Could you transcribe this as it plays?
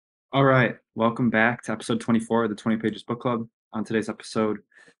All right, welcome back to episode 24 of the 20 Pages Book Club. On today's episode,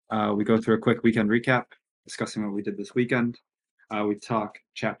 we go through a quick weekend recap, discussing what we did this weekend. We talk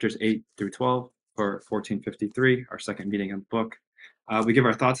chapters 8 through 12 for 1453, our second meeting in the book. We give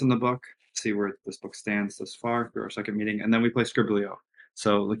our thoughts on the book, see where this book stands thus far through our second meeting, and then we play Scribblio.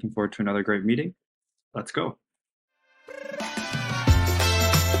 So looking forward to another great meeting. Let's go.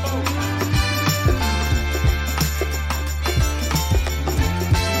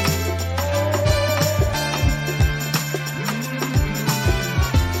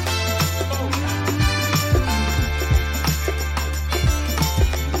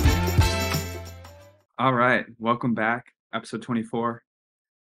 All right, welcome back, episode 24.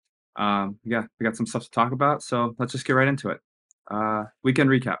 We got some stuff to talk about, so let's just get right into it. Weekend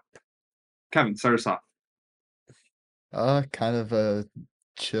recap. Kevin, start us off. Kind of a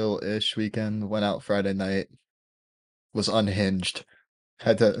chill-ish weekend. Went out Friday night. Was unhinged.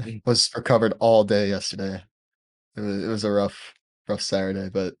 Was recovered all day yesterday. It was a rough Saturday,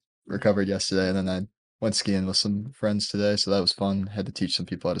 but recovered yesterday, and then I went skiing with some friends today, so that was fun. Had to teach some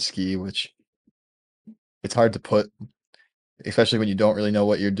people how to ski, which it's hard to put, especially when you don't really know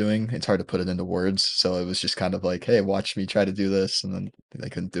what you're doing. It's hard to put it into words. So it was just kind of like, hey, watch me try to do this, and then they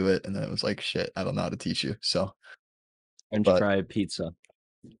couldn't do it, and then it was like, shit, I don't know how to teach you. So, French but fry pizza.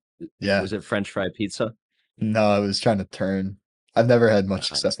 yeah. Was it French fry pizza? No, I was trying to turn. I've never had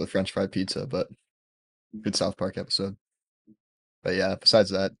much Uh, success with French fry pizza, but good South Park episode. But yeah,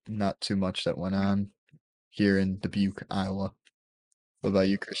 besides that, not too much that went on here in Dubuque, Iowa. What about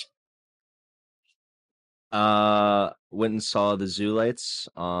you, Chris? Went and saw the zoo lights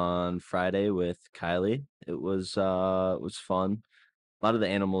on Friday with Kylie. It was fun. A lot of the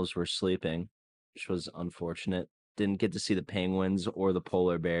animals were sleeping, which was unfortunate. Didn't get to see the penguins or the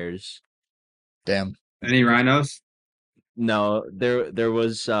polar bears. Damn. Any rhinos? No, there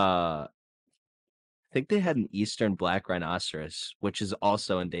was I think they had an eastern black rhinoceros, which is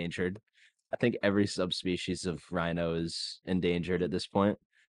also endangered. I think every subspecies of rhino is endangered at this point.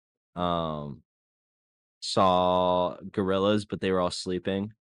 Um, saw gorillas, but they were all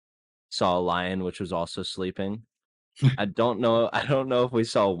sleeping. Saw a lion, which was also sleeping. I don't know. I don't know if we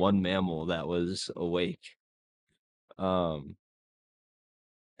saw one mammal that was awake. Um,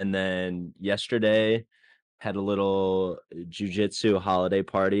 and then yesterday had a little jujitsu holiday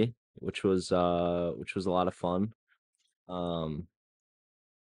party, which was a lot of fun. Um,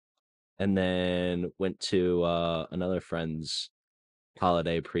 and then went to another friend's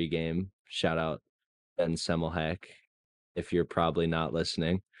holiday pregame. Shout out Ben Semmelhack, if you're probably not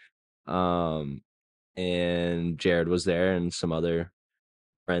listening. Um, and Jared was there and some other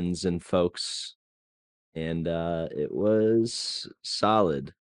friends and folks, and it was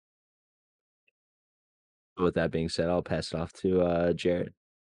solid. With that being said, I'll pass it off to Jared.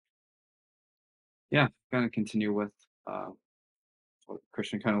 Yeah, kind of continue with what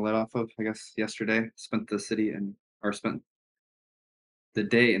Christian kind of led off of, I guess, yesterday. Spent the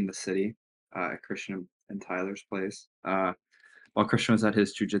day in the city at Christian and Tyler's place. While Christian was at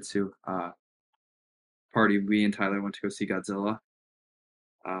his jujitsu party, we and Tyler went to go see Godzilla,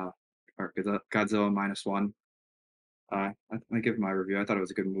 uh, or Godzilla minus one. I give my review. I thought it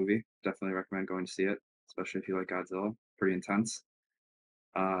was a good movie. Definitely recommend going to see it, especially if you like Godzilla. Pretty intense.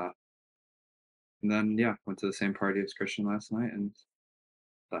 Uh, and then yeah, went to the same party as Christian last night and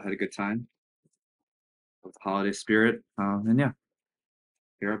I had a good time with the holiday spirit. And yeah,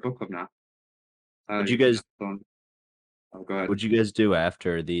 here at book club now. What'd you Yeah, guys oh, go ahead. What'd you guys do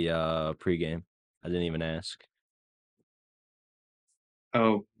after the pregame? I didn't even ask.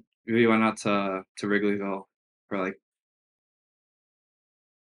 Oh, we went out to Wrigleyville for like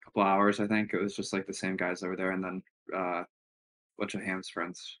a couple hours. I think it was just like the same guys that were there, and then a bunch of Ham's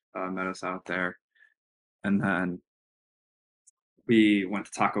friends met us out there, and then we went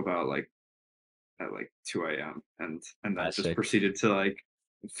to Taco Bell like at like 2 a.m. and then just Classic. proceeded to like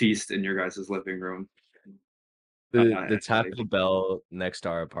feast in your guys' living room. The Like, Taco Bell next to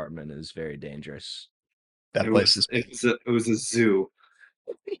our apartment is very dangerous. That place is it was a zoo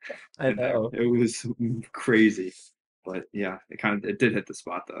I in there. know. It was crazy, but yeah, it did hit the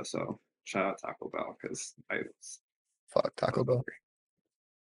spot though. So shout out Taco Bell because I Taco was Bell.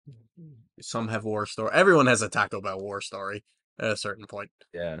 Some have war story. Everyone has a Taco Bell war story at a certain point.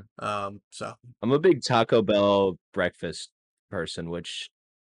 Yeah. So I'm a big Taco Bell breakfast person, which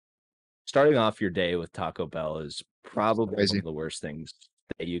starting off your day with Taco Bell is probably one Crazy. of the worst things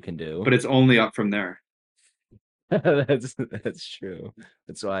that you can do. but it's only up from there. That's true.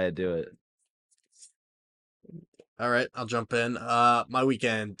 That's why I do it. All right, I'll jump in. My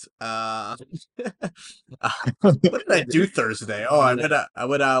weekend. What did I do Thursday? Oh, I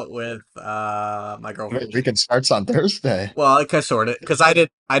went out with my girlfriend. Weekend starts on Thursday. Well, I kind of sort it because I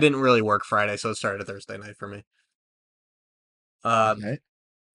didn't really work Friday, so it started Thursday night for me. Um, Right.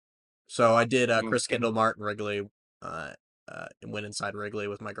 so I did Oh, Chris Kindle Martin Wrigley. Uh, went inside Wrigley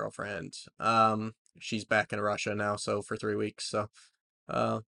with my girlfriend. She's back in Russia now, so for 3 weeks. So,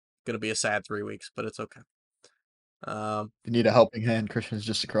 gonna be a sad 3 weeks, but it's okay. Um, If you need a helping hand, Christian's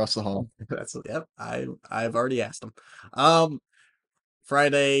just across the hall. that's yep. I've already asked him. Um,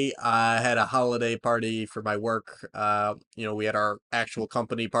 Friday, I had a holiday party for my work. We had our actual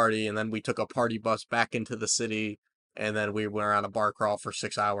company party, and then we took a party bus back into the city, and then we were on a bar crawl for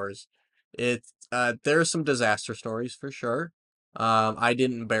 6 hours. There's some disaster stories for sure. I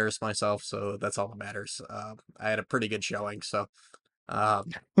didn't embarrass myself, so that's all that matters. I had a pretty good showing, so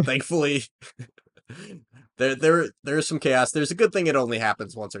thankfully, there's some chaos. There's a good thing it only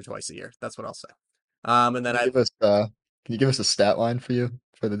happens once or twice a year. That's what I'll say. And then Can you give us can you give us a stat line for you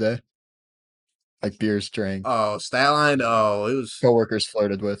for the day? Like beers drank, stat line. Oh, it was coworkers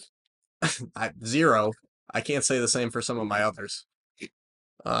flirted with. zero. I can't say the same for some of my others.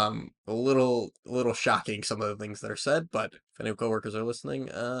 A little shocking some of the things that are said, but if any coworkers are listening,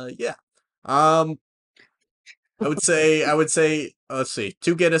 yeah. Um, I would say, let's see,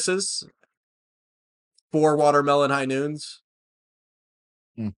 2 Guinnesses, 4 watermelon high noons,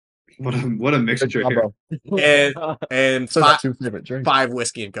 what a Good mixture here. combo. and So my five, 2 favorite drinks. 5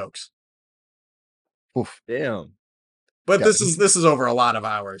 whiskey and cokes. Oof. Damn. But Yeah. this is over a lot of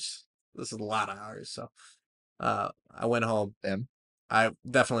hours. This is a lot of hours. So, I went home. Damn. I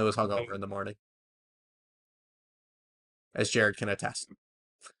definitely was hungover in the morning, as Jared can attest.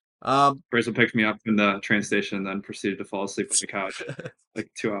 Brazel picked me up in the train station and then proceeded to fall asleep on the couch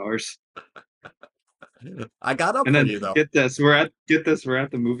like 2 hours. I got up And for then you though. get this, we're at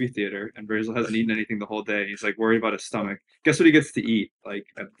the movie theater, and Brazel hasn't eaten anything the whole day. He's like worried about his stomach. Guess what he gets to eat like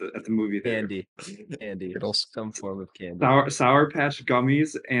at the movie theater? Candy, Skittles. some form of candy. Sour Patch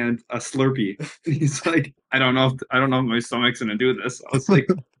gummies and a Slurpee. He's like, I don't know if my stomach's gonna do this. I was like,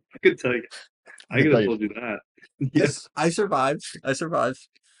 I could tell you, I could have told you that. Yes. I survived.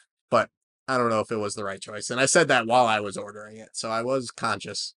 But I don't know if it was the right choice. And I said that while I was ordering it, so I was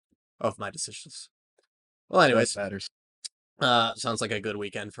conscious of my decisions. Well, That anyways, matters. sounds like a good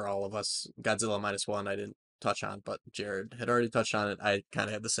weekend for all of us. Godzilla -1, I didn't touch on, but Jared had already touched on it. I kind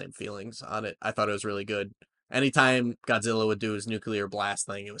of had the same feelings on it. I thought it was really good. Anytime Godzilla would do his nuclear blast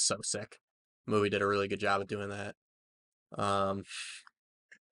thing, it was so sick. The movie did a really good job of doing that. Um,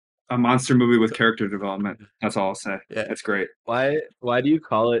 A monster movie with character development. That's all I'll say. Yeah. It's great. Why do you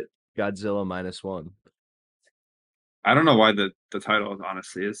call it Godzilla -1? I don't know why the title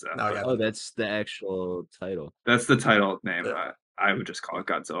honestly is that. Now I But got Oh, that's the actual title. that's the title name. Yeah. I would just call it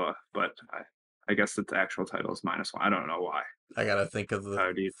Godzilla, but I guess the actual title is -1. I don't know why. I gotta think of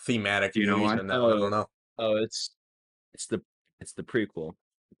the Do you, thematic do you know why? reason now. I don't know. Oh, it's the prequel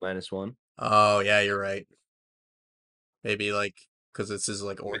 -1. Oh yeah, you're right. Maybe like because it's his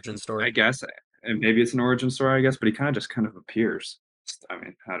like origin I story. guess, and maybe it's an origin story. I guess, but he kind of appears. I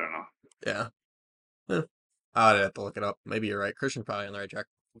mean, I don't know. Yeah. I'd have to look it up. Maybe you're right. Christian's probably on the right track.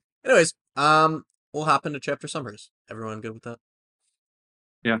 Anyways, we'll hop into chapter summaries. Everyone good with that?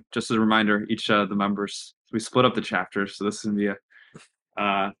 Yeah, just as a reminder, each the members we split up the chapters, so this is gonna be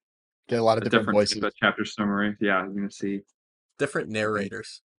Get a lot of a different different voices. type of chapter summary. Yeah, you're gonna see. Different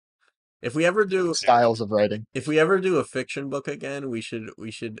narrators. If we ever do Styles of writing. a fiction book again, we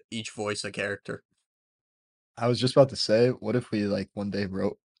should each voice a character. I was just about to say, what if we like one day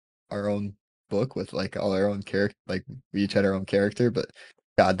wrote our own book with like all our own character, like we each had our own character, but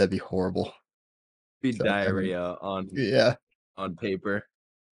God, that'd be horrible. Be So, I mean, diarrhea on yeah, paper.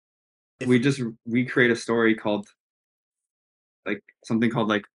 We create a story called like something called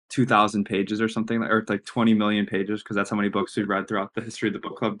like 2,000 pages or something, or like 20 million pages, because that's how many books we read throughout the history of the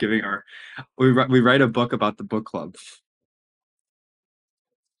book club. We write a book about the book club.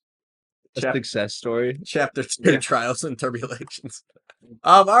 A success story. Chapter 2, Yeah. Trials and Tribulations.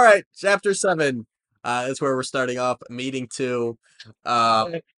 All right, chapter 7. That's where we're starting off. Meeting 2.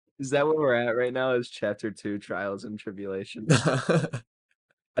 Is that where we're at right now? Is chapter 2, Trials and Tribulations?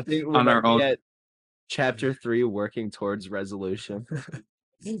 I think we On might our be own. at chapter 3, working towards resolution.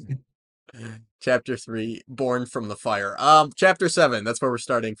 Chapter 3, Born from the Fire. Chapter 7, that's where we're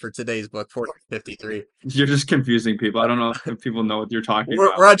starting for today's book, 1453. You're just confusing people. I don't know if people know what you're talking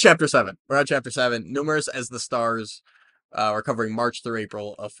We're about. on chapter 7. Numerous as the stars. We're covering March through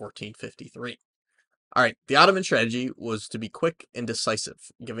April of 1453. All right, the Ottoman strategy was to be quick and decisive,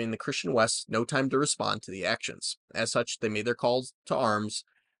 giving the Christian West no time to respond to the actions. As such, they made their calls to arms.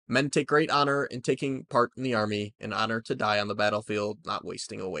 Men take great honor in taking part in the army, and honor to die on the battlefield, not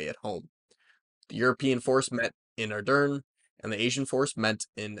wasting away at home. The European force met in Ardennes, and the Asian force met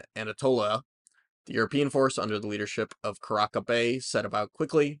in Anatolia. The European force, under the leadership of Karaka Bey, set about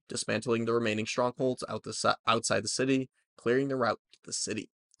quickly dismantling the remaining strongholds outside the city, clearing the route to the city.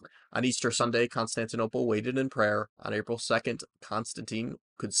 On Easter Sunday, Constantinople waited in prayer. On April 2nd, Constantine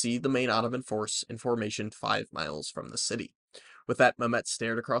could see the main Ottoman force in formation 5 miles from the city. With that, Mehmet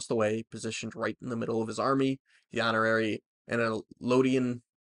stared across the way, positioned right in the middle of his army. The honorary Anatolian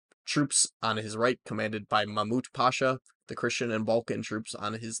troops on his right, commanded by Mahmud Pasha, the Christian and Balkan troops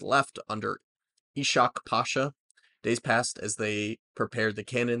on his left, under Ishak Pasha. Days passed as they prepared the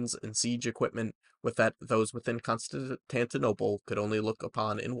cannons and siege equipment. With that, those within Constantinople could only look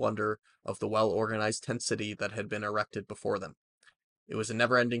upon in wonder of the well-organized tent city that had been erected before them. It was a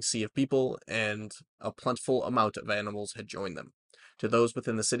never-ending sea of people, and a plentiful amount of animals had joined them. To those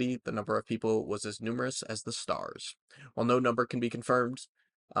within the city, the number of people was as numerous as the stars. While no number can be confirmed,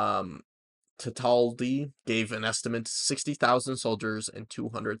 Tataldi gave an estimate 60,000 soldiers and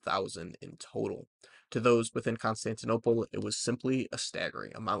 200,000 in total. To those within Constantinople, it was simply a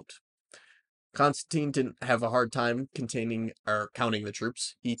staggering amount. Constantine didn't have a hard time containing or counting the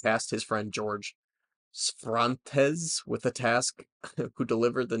troops. He tasked his friend George Sphrantes with the task, who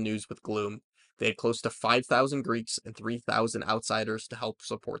delivered the news with gloom. They had close to 5,000 Greeks and 3,000 outsiders to help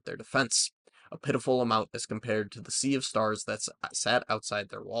support their defense, a pitiful amount as compared to the sea of stars that sat outside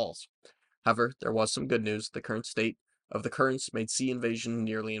their walls. However, there was some good news. The current state of the currents made sea invasion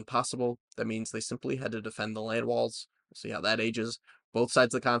nearly impossible. That means they simply had to defend the land walls. We'll see how that ages. Both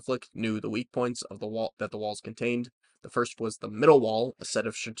sides of the conflict knew the weak points of the wall that the walls contained. The first was the middle wall, a set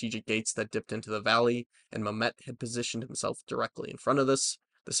of strategic gates that dipped into the valley, and Mehmet had positioned himself directly in front of this.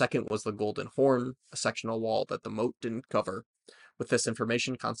 The second was the Golden Horn, a sectional wall that the moat didn't cover. With this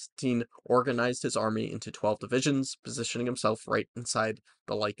information, Constantine organized his army into 12 divisions, positioning himself right inside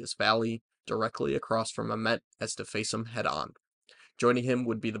the Lycus Valley, directly across from Mehmet as to face him head on. Joining him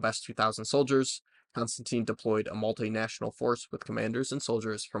would be the best 2,000 soldiers. Constantine deployed a multinational force with commanders and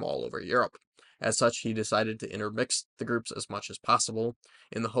soldiers from all over Europe. As such, he decided to intermix the groups as much as possible,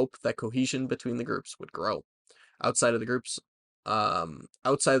 in the hope that cohesion between the groups would grow. Outside of the groups,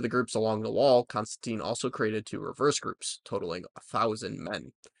 outside of the groups along the wall, Constantine also created 2 reverse groups, totaling 1,000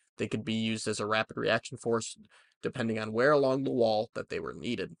 men. They could be used as a rapid reaction force, depending on where along the wall that they were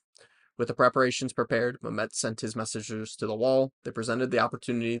needed. With the preparations prepared, Mehmet sent his messengers to the wall. They presented the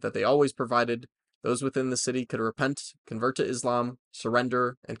opportunity that they always provided. Those within the city could repent, convert to Islam,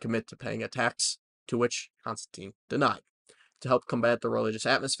 surrender, and commit to paying a tax, to which Constantine denied. To help combat the religious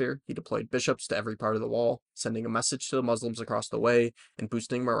atmosphere, he deployed bishops to every part of the wall, sending a message to the Muslims across the way and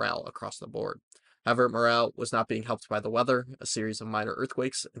boosting morale across the board. However, morale was not being helped by the weather. A series of minor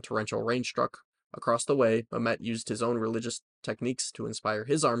earthquakes and torrential rain struck across the way. Mehmet used his own religious techniques to inspire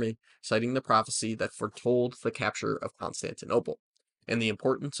his army, citing the prophecy that foretold the capture of Constantinople and the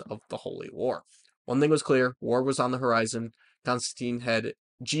importance of the Holy War. One thing was clear: war was on the horizon. Constantine had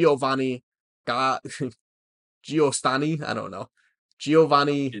Giovanni Giostani, I don't know.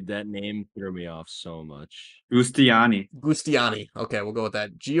 Giovanni Dude, that name threw me off so much. Giustiani. Gustiani. Okay, we'll go with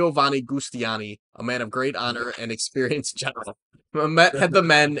that. Giovanni Gustiani, a man of great honor and experienced general. Mehmet had the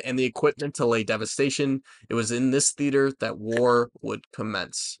men and the equipment to lay devastation. It was in this theater that war would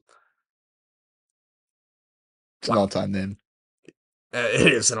commence. It's an all-time name.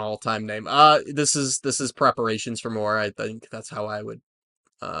 It is an all-time name. This is preparations for more. I think that's how I would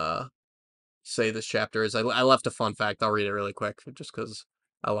say this chapter is. I left a fun fact. I'll read it really quick, just because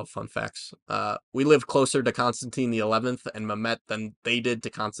I love fun facts. We lived closer to Constantine the 11th and Mehmet than they did to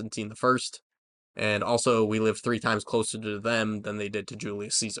Constantine the 1st. And also, we lived 3 times closer to them than they did to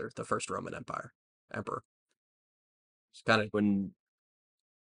Julius Caesar, the first Roman emperor. It's kind of When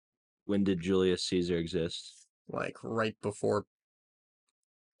did Julius Caesar exist? like right before,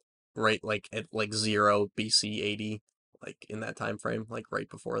 right like at like 0 BC 80, like in that time frame, like right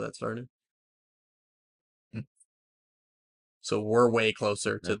before that started. Hmm. So we're way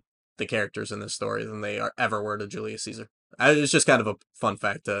closer Yeah. to the characters in this story than they ever were to Julius Caesar. It's just kind of a fun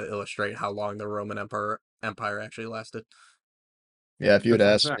fact to illustrate how long the Roman Empire actually lasted. Yeah, if you Good had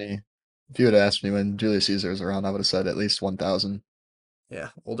fun asked fact. me, if you had asked me when Julius Caesar was around, I would have said at least 1,000. Yeah,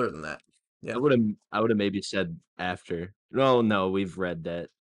 older than that. Yeah. I would have maybe said after. No, we've read that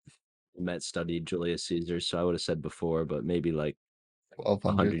Met studied Julius Caesar, so I would have said before, but maybe like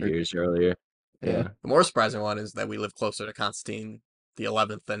 1,200, 100 years earlier. yeah. Yeah. The more surprising one is that we live closer to Constantine the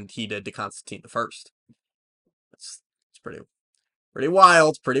 11th than he did to Constantine the First. It's pretty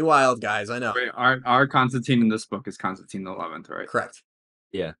wild, guys. I know. Wait, our Constantine in this book is Constantine the 11th, right? Correct.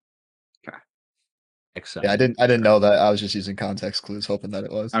 Yeah. Okay. Exciting. Yeah, I didn't know that. I was just using context clues, hoping that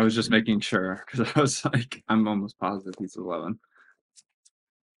it was. I was just making sure because I was like, I'm almost positive he's 11.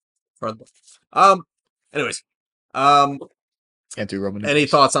 For the book. Anyways, Can't do Roman any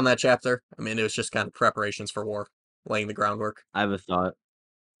numerals. thoughts on that chapter? I mean, it was just kind of preparations for war, laying the groundwork. I have a thought.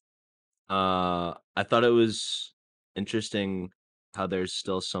 I thought it was interesting how there's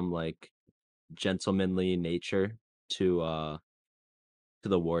still some like gentlemanly nature to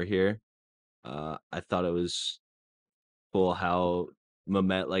the war here. I thought it was cool how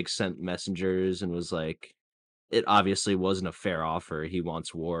Mehmet like sent messengers and was like, it obviously wasn't a fair offer. He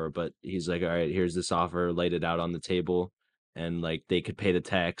wants war, but he's like, all right, here's this offer, laid it out on the table, and like they could pay the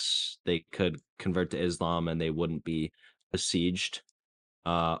tax, they could convert to Islam, and they wouldn't be besieged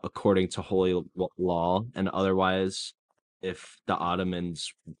according to holy law. And otherwise, if the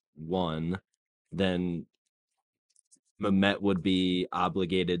Ottomans won, then Mehmet would be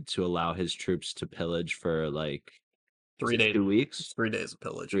obligated to allow his troops to pillage for like 3 days. 2 weeks, 3 days of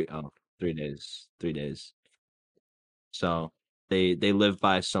pillage. 3 days, 3 days. So they live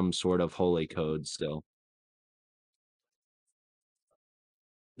by some sort of holy code still.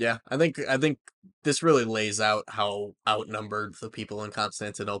 Yeah, I think this really lays out how outnumbered the people in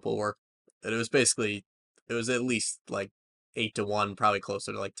Constantinople were. And it was at least like 8-1, probably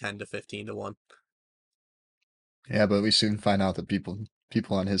closer to like 10 to 15-1. Yeah, but we soon find out that people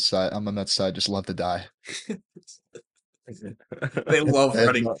on his side, on Mehmet's side, just love to die. They love They have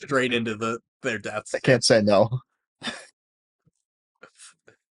running no- straight into their deaths. They can't say no.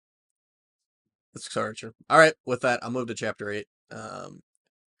 That's sorry, true. All right, with that, I'll move to chapter 8.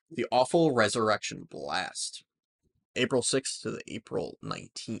 The Awful Resurrection Blast. April 6th to the April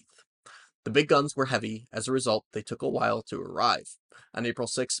 19th. The big guns were heavy. As a result, they took a while to arrive. On April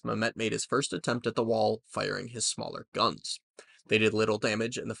 6th, Mehmet made his first attempt at the wall, firing his smaller guns. They did little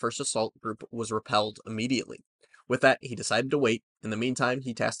damage, and the first assault group was repelled immediately. With that, he decided to wait. In the meantime,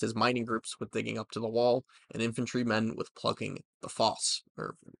 he tasked his mining groups with digging up to the wall, and infantrymen with plugging the fosse,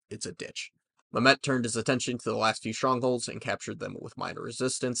 or it's a ditch. Mehmet turned his attention to the last few strongholds and captured them with minor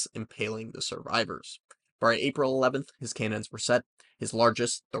resistance, impaling the survivors. By April 11th, his cannons were set. His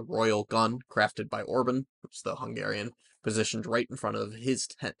largest, the Royal gun, crafted by Orban, who's the Hungarian, positioned right in front of his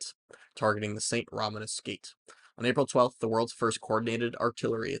tent, targeting the St. Romanus Gate. On April 12th, the world's first coordinated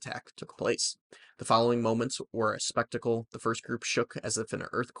artillery attack took place. The following moments were a spectacle. The first group shook as if an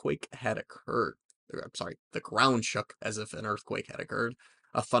earthquake had occurred. I'm sorry, the ground shook as if an earthquake had occurred.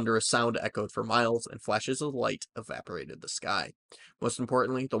 A thunderous sound echoed for miles, and flashes of light evaporated the sky. Most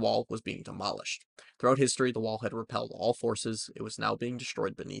importantly, the wall was being demolished. Throughout history, the wall had repelled all forces. It was now being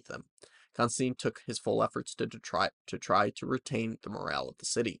destroyed beneath them. Constantine took his full efforts to try to retain the morale of the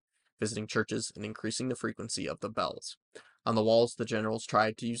city, visiting churches and increasing the frequency of the bells. On the walls, the generals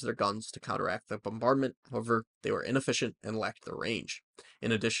tried to use their guns to counteract the bombardment. However, they were inefficient and lacked the range.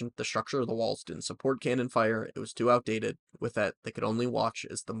 In addition, the structure of the walls didn't support cannon fire. It was too outdated. With that, they could only watch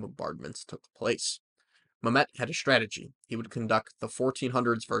as the bombardments took place. Mehmet had a strategy. He would conduct the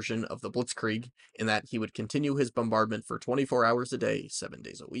 1400s version of the Blitzkrieg, in that he would continue his bombardment for 24 hours a day, 7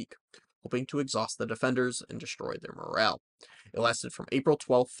 days a week, hoping to exhaust the defenders and destroy their morale. It lasted from April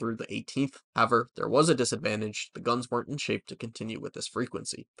 12th through the 18th. However, there was a disadvantage. The guns weren't in shape to continue with this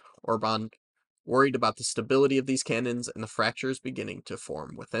frequency. Orban worried about the stability of these cannons and the fractures beginning to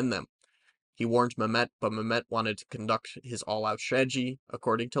form within them. He warned Mehmet, but Mehmet wanted to conduct his all-out strategy.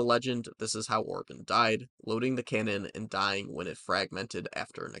 According to legend, this is how Orban died, loading the cannon and dying when it fragmented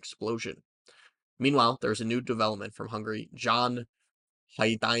after an explosion. Meanwhile, there's a new development from Hungary. John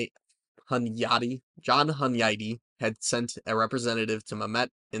Hunyadi had sent a representative to Mehmet.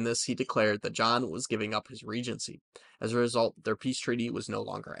 In this, he declared that John was giving up his regency. As a result, their peace treaty was no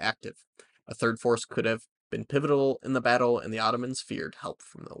longer active. A third force could have been pivotal in the battle, and the Ottomans feared help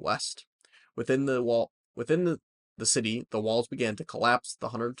from the west. Within the city, the walls began to collapse. The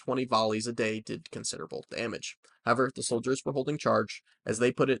 120 volleys a day did considerable damage. However, the soldiers were holding charge. As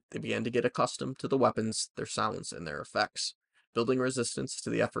they put it, they began to get accustomed to the weapons, their sounds, and their effects, building resistance to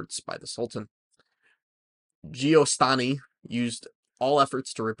the efforts by the Sultan. Giostani used all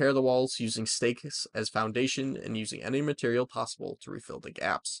efforts to repair the walls, using stakes as foundation and using any material possible to refill the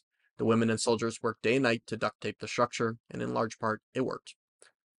gaps. The women and soldiers worked day and night to duct tape the structure, and in large part, it worked.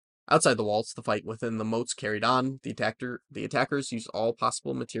 Outside the walls, the fight within the moats carried on. The attackers used all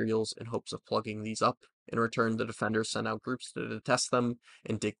possible materials in hopes of plugging these up. In return, the defenders sent out groups to test them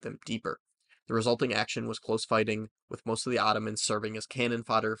and dig them deeper. The resulting action was close fighting, with most of the Ottomans serving as cannon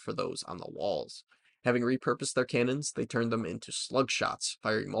fodder for those on the walls. Having repurposed their cannons, they turned them into slug shots,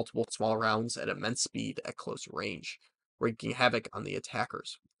 firing multiple small rounds at immense speed at close range, wreaking havoc on the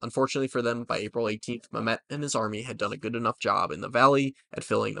attackers. Unfortunately for them, by April 18th, Mehmet and his army had done a good enough job in the valley at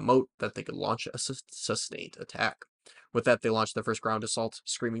filling the moat that they could launch a sustained attack. With that, they launched their first ground assault,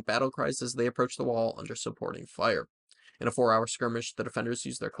 screaming battle cries as they approached the wall under supporting fire. In a 4-hour skirmish, the defenders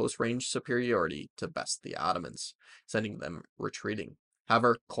used their close-range superiority to best the Ottomans, sending them retreating.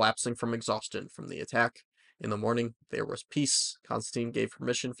 However, collapsing from exhaustion from the attack, in the morning there was peace. Constantine gave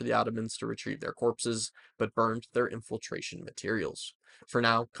permission for the Ottomans to retrieve their corpses, but burned their infiltration materials. For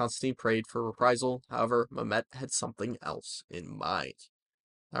now, Constantine prayed for reprisal. However, Mehmet had something else in mind.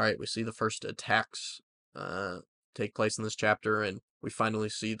 All right, we see the first attacks take place in this chapter, and we finally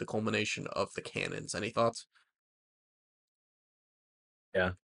see the culmination of the cannons. Any thoughts?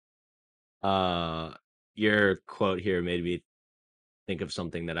 Yeah. Your quote here made me think of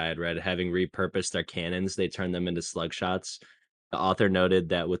something that I had read. Having repurposed their cannons, they turned them into slug shots. The author noted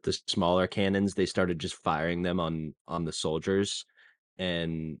that with the smaller cannons, they started just firing them on the soldiers,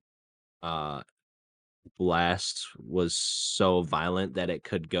 and uh blast was so violent that it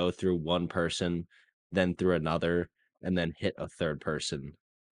could go through one person, then through another, and then hit a third person,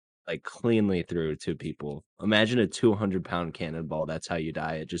 like cleanly through two people. Imagine a 200-pound cannonball. That's how you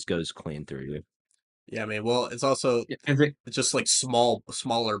die. It just goes clean through you. Yeah, man. Well, it's also Yeah, I think it's just like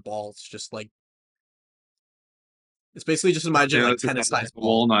smaller balls. Just like it's basically just imagine yeah, like it's like tennis a size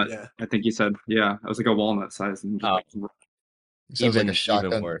ball. walnut. Yeah. I think you said yeah. It was like a walnut size, and just Oh, like It sounds like a even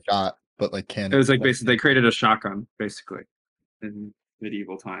shotgun worse. shot, but like it cannon. was like Like basically they created a shotgun basically in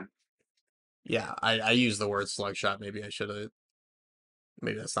medieval time. Yeah, I use the word slugshot. Maybe I should have.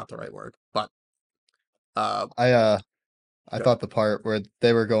 Maybe that's not the right word. But uh, I go- thought the part where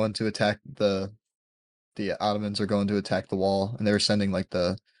they were going to attack the Ottomans were going to attack the wall, and they were sending like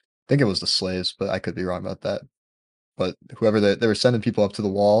I think it was the slaves, but I could be wrong about that. But whoever they were sending people up to the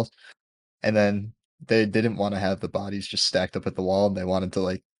wall, and then they didn't want to have the bodies just stacked up at the wall, and they wanted to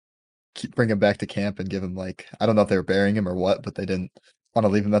like bring him back to camp and give him like I don't know if they were burying him or what, but they didn't want to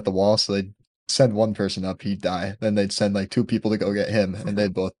leave him at the wall, so they'd send one person up, he'd die. Then they'd send like two people to go get him, and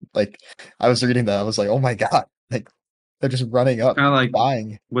they'd both like I was reading that, I was like, oh my god, like they're just running up, Kind of like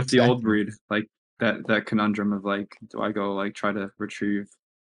dying, with the old stacking. breed, like that conundrum of like, do I go like try to retrieve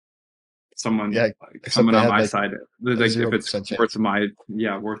someone Yeah, like except someone they on had my like side? a Like if zero it's percent worth chance.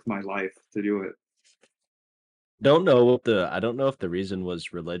 my life to do it. I don't know if the reason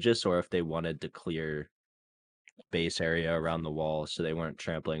was religious or if they wanted to clear base area around the wall so they weren't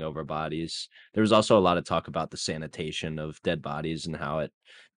trampling over bodies. There was also a lot of talk about the sanitation of dead bodies and how it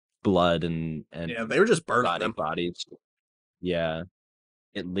blood yeah, and they were just burning rotting them. bodies. Yeah,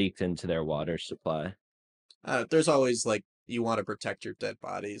 it leaked into their water supply. There's always like you want to protect your dead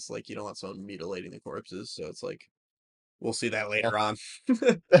bodies. Like you don't want someone mutilating the corpses. So it's like we'll see that later on.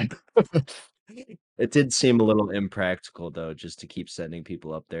 It did seem a little impractical though, just to keep sending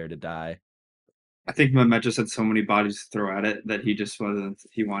people up there to die. I think Mehmet just had so many bodies to throw at it that he just wasn't.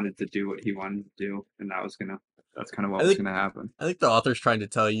 He wanted to do what he wanted to do, and that's kind of I what was think gonna happen. I think the author's trying to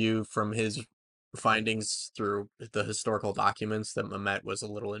tell you from his findings through the historical documents that Mehmet was a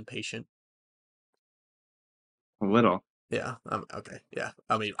little impatient. A little. Yeah. Okay. Yeah.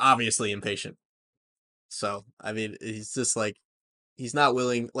 I mean, obviously impatient. So I mean, he's just like he's not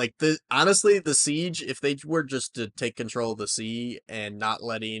willing. Like the honestly, the siege. If they were just to take control of the sea and not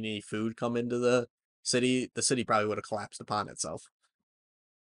letting any food come into the city probably would have collapsed upon itself.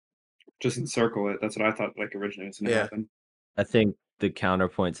 Just encircle it. That's what I thought. Like originally was gonna Yeah. happen. I think the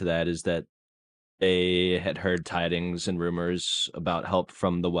counterpoint to that is that they had heard tidings and rumors about help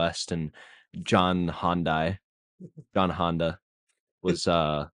from the West, and John Honda, John Honda was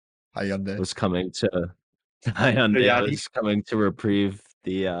Hyundai. was coming to But Hyundai yeah, was coming to reprieve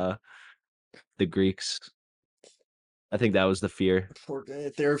the Greeks. I think that was the fear.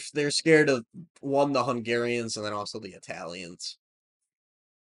 They're scared of one the Hungarians and then also the Italians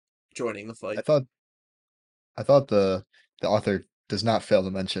joining the I fight. thought I thought the author does not fail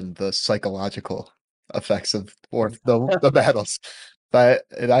to mention the psychological effects of war the battles. But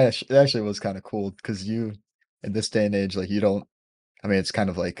it actually was kind of cool because you in this day and age, like you don't I mean it's kind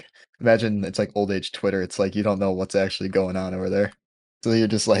of like imagine it's like old age Twitter. It's like you don't know what's actually going on over there. So you're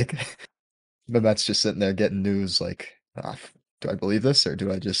just like Mehmet's just sitting there getting news like do I believe this or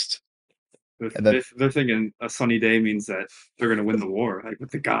do I just and then they're thinking a sunny day means that they're gonna win the war. Like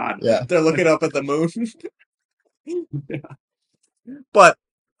with the god. yeah. They're looking Like up at the moon. yeah. But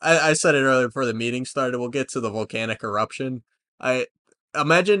I said it earlier before the meeting started. We'll get to the volcanic eruption. I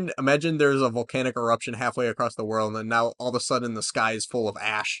imagine there's a volcanic eruption halfway across the world, and now all of a sudden the sky is full of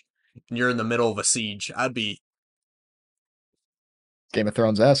ash, and you're in the middle of a siege. I'd be Game of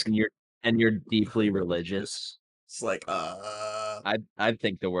Thrones esque. And you're deeply religious. it's like I'd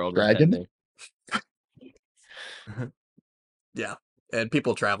think the world was Dragon? ending. yeah. And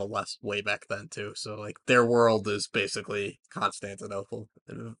people travel less way back then too, so like their world is basically Constantinople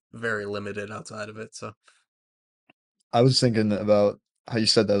and very limited outside of it. So I was thinking about how you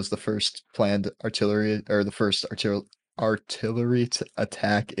said that was the first planned artillery or the first artillery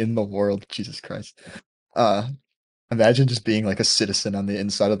attack in the world. Jesus Christ. Uh, Imagine just being like a citizen on the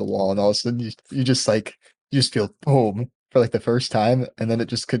inside of the wall, and all of a sudden you just like you just feel boom for like the first time, and then it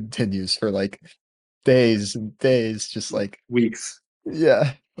just continues for like days and days, just like Weeks.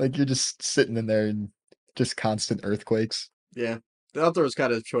 yeah, like you're just sitting in there and just constant earthquakes. yeah, the author was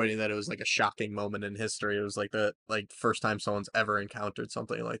kind of showing that it was like a shocking moment in history. It was like the first time someone's ever encountered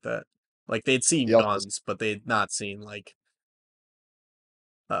something like that. Like they'd seen He also guns, but they'd not seen like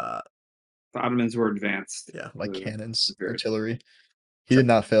uh The Ottomans were advanced. yeah. like uh, cannons, very- artillery. He did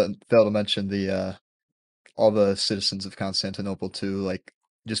not fail to mention the all the citizens of Constantinople too, like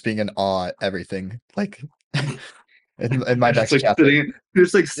just being in awe at everything. Like in my just next like chapter, sitting,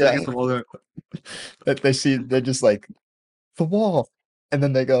 just like sitting yeah, at the wall. Going, that they're just like the wall, and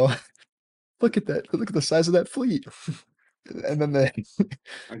then they go, look at that, look at the size of that fleet, and then they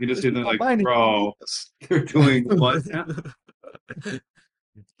I can just there's hear them people like, mining bro, underneath us. they're doing what now?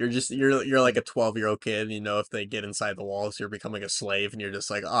 You're like a 12-year-old kid, and you know if they get inside the walls, you're becoming a slave, and you're just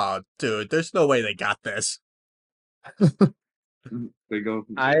like, oh, dude, there's no way they got this. They go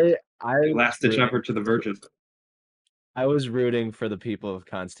I last ditch effort to the Virgin. I was rooting for the people of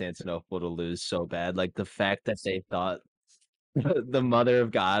Constantinople to lose so bad. Like the fact that they thought the Mother of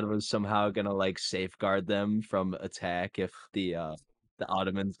God was somehow gonna like safeguard them from attack if the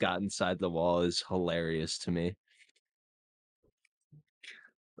Ottomans got inside the wall is hilarious to me.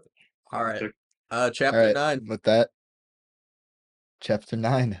 All right. Check. All Chapter right, 9. with that, chapter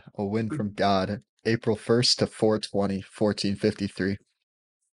 9, a win from God, April 1st to 4/20, 1453.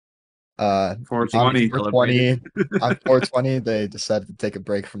 On 420. Celebrated. 420, they decided to take a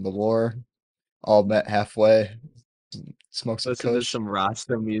break from the war. All met halfway, smoked some Listen to kush, some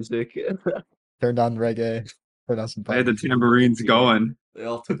Rasta music. turned on reggae, turned on some They had the Bible. tambourines going. They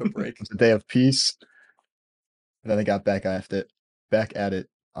all took a break. It was a day of peace, and then they got back at it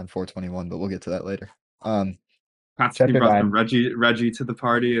on 421, but we'll get to that later. Constantine Chapter brought some 9. Reggie to the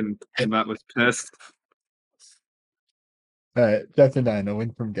party, and Matt was pissed. All right, chapter 9, a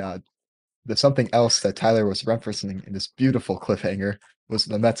win from God. The something else that Tyler was referencing in this beautiful cliffhanger was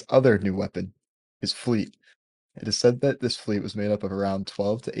the Mets' other new weapon, his fleet. It is said that this fleet was made up of around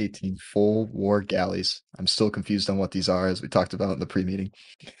 12 to 18 full war galleys. I'm still confused on what these are, as we talked about in the pre-meeting.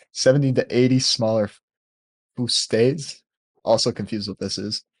 70 to 80 smaller fustes, also confused what this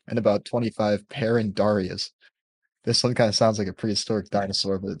is, and about 25 parandarias. This one kind of sounds like a prehistoric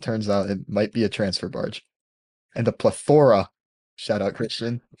dinosaur, but it turns out it might be a transfer barge. And a plethora, shout out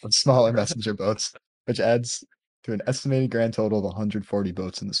Christian, of smaller messenger boats, which adds to an estimated grand total of 140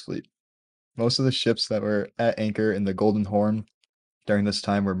 boats in this fleet. Most of the ships that were at anchor in the Golden Horn during this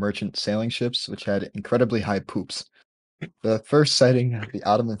time were merchant sailing ships, which had incredibly high poops. The first sighting of the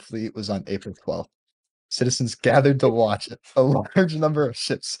Ottoman fleet was on April 12th. Citizens gathered to watch a large number of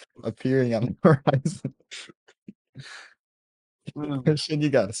ships appearing on the horizon. Christian, you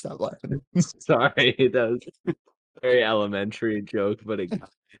gotta stop laughing. Sorry, that was a very elementary joke, but it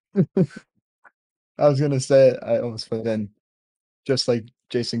I was gonna say it, I almost put it in. Just like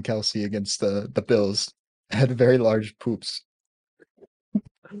Jason Kelsey against the Bills, had very large poops.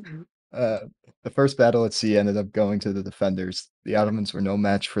 Uh, the first battle at sea ended up going to the defenders. The Ottomans were no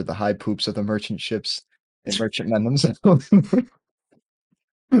match for the high poops of the merchant ships and merchantmen themselves.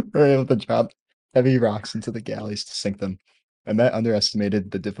 Were able to drop heavy rocks into the galleys to sink them. And that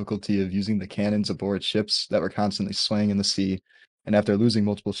underestimated the difficulty of using the cannons aboard ships that were constantly swaying in the sea. And after losing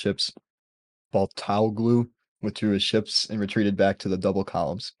multiple ships, Baltoglu withdrew his ships and retreated back to the double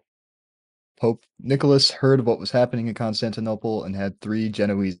columns. Pope Nicholas heard of what was happening in Constantinople and had 3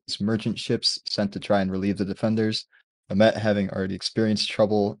 Genoese merchant ships sent to try and relieve the defenders. Ahmet, having already experienced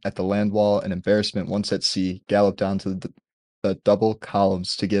trouble at the land wall and embarrassment once at sea, galloped down to the double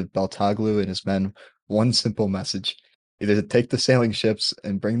columns to give Baltoglu and his men one simple message: either to take the sailing ships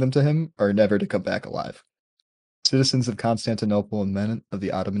and bring them to him, or never to come back alive. Citizens of Constantinople and men of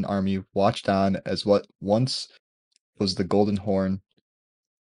the Ottoman army watched on as what once was the Golden Horn.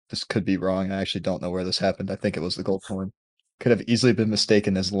 This could be wrong. I actually don't know where this happened. I think it was the Golden Horn. Could have easily been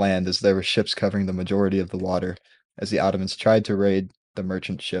mistaken as land, as there were ships covering the majority of the water, as the Ottomans tried to raid the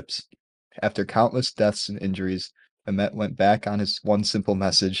merchant ships. After countless deaths and injuries, Mehmet went back on his one simple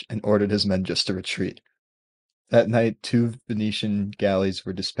message and ordered his men just to retreat. That night, 2 Venetian galleys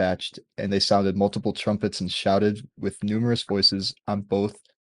were dispatched, and they sounded multiple trumpets and shouted with numerous voices on both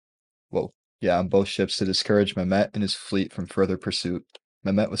ships to discourage Mehmet and his fleet from further pursuit.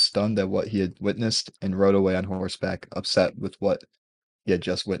 Mehmet was stunned at what he had witnessed and rode away on horseback, upset with what he had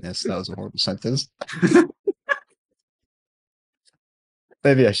just witnessed. That was a horrible sentence.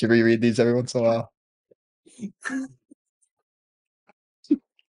 Maybe I should reread these every once in a while.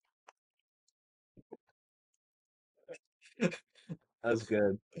 That's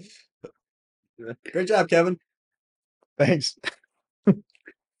good. Great job, Kevin. Thanks.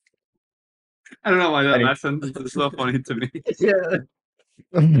 I don't know why that Any- last sentence is so funny to me. Yeah.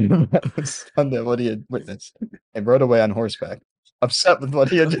 Mehmet was stunned at what he had witnessed and rode away on horseback, upset with what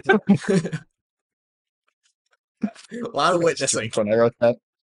he had just A lot of witnessing. When I wrote that,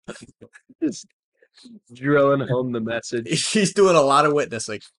 Just drilling home the message. He's doing a lot of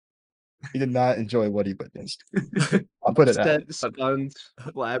witnessing. he did not enjoy what he witnessed. I'll put it out. Stunned,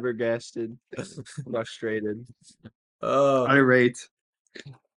 flabbergasted, frustrated. Irate.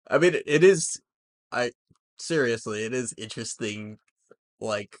 I mean, it is. Seriously, it is interesting,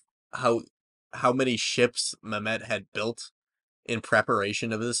 like how many ships Mehmet had built in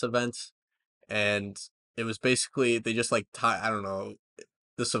preparation of this event, and it was basically they just like tie. I don't know.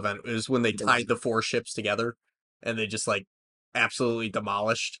 This event it was when they tied the 4 ships together, and they just like absolutely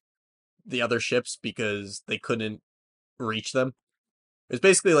demolished the other ships because they couldn't reach them. It was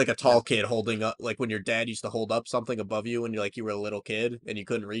basically like a tall kid holding up, like when your dad used to hold up something above you when you were a little kid and you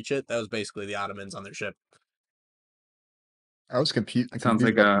couldn't reach it. That was basically the Ottomans on their ship. I was confused Sounds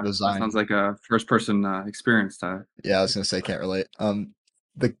like about the a design. sounds like a first person experience, Tyler. Yeah, I was gonna say can't relate.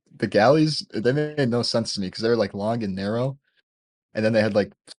 The galleys they made no sense to me because they were like long and narrow, and then they had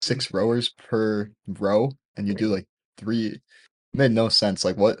like 6 rowers per row, and you do like 3. It made no sense.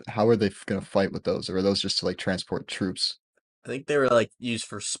 Like, what? How are they gonna fight with those, or are those just to like transport troops? I think they were like used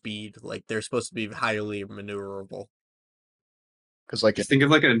for speed. Like they're supposed to be highly maneuverable. Because like Just think of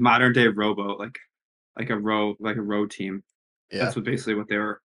like a modern day rowboat, like a row team. yeah, That's basically what they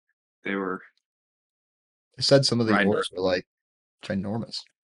were. They were they said some of the riding. oars were like ginormous.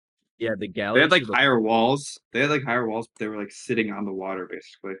 Yeah, the They galleys. had like are the- higher walls. They had like higher walls, but they were like sitting on the water,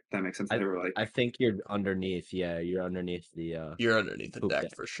 basically. If that makes sense. They were like I think you're underneath. Yeah, you're underneath the. You're underneath the Poop deck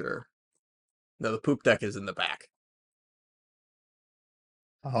deck. for sure. No, the poop deck is in the back.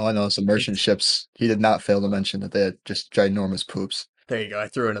 All I know is the merchant ships. He did not fail to mention that they had just ginormous poops. There you go. I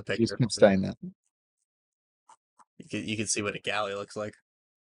threw in a He just picture. kept saying that. You can see what a galley looks like.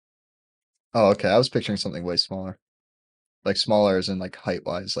 Oh, okay. I was picturing something way smaller, like smaller as in like height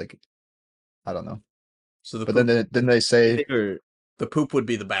wise. Like I don't know. So the But poop, then didn't they say the poop would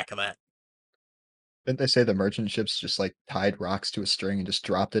be the back of that. the merchant ships just like tied rocks to a string and just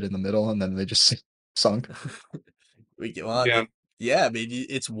dropped it in the middle and then they just sunk? Well, yeah. yeah. I mean,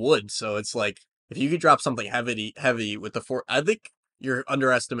 it's wood, so it's like if you could drop something heavy with the 4, I think you're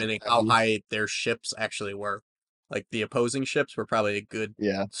underestimating how Heavy. high their ships actually were. Like the opposing ships were probably a good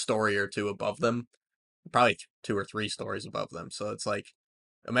Yeah. story or 2 above them, probably 2 or 3 stories above them. So it's like,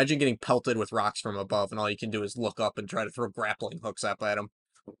 imagine getting pelted with rocks from above, and all you can do is look up and try to throw grappling hooks up at them.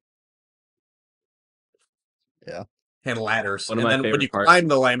 Yeah. And ladders. One of And my then when you favorite parts. climb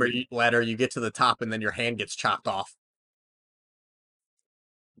the ladder, you get to the top, and then your hand gets chopped off.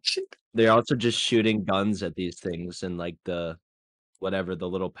 They're also just shooting guns at these things and like the whatever the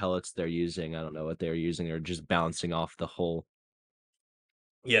little pellets they're using. I don't know what they're using. Are just bouncing off the hull.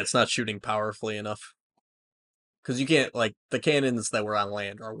 Yeah, it's not shooting powerfully enough. Because you can't, like, the cannons that were on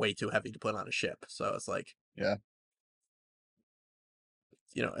land are way too heavy to put on a ship. So it's like, Yeah.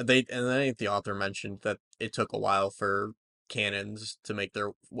 and I think the author mentioned that it took a while for cannons to make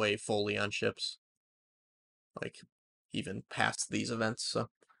their way fully on ships. Like, even past these events. So,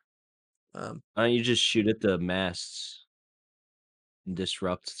 Why don't you just shoot at the masts and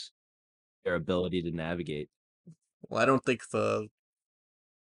disrupt their ability to navigate? well, I don't think the You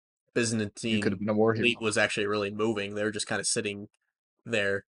could Byzantine have been a war fleet hero. was actually really moving. They were just kind of sitting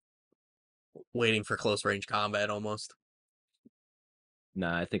there, waiting for close range combat almost.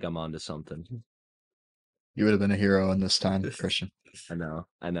 Nah, I think I'm onto something. You would have been a hero in this time, Christian.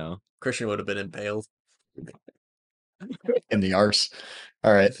 I know. Christian would have been impaled. In the arse.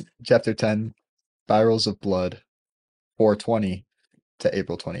 All right. Chapter 10, Spirals of Blood, 420 to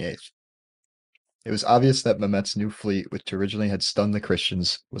April 28th. It was obvious that Mehmet's new fleet, which originally had stunned the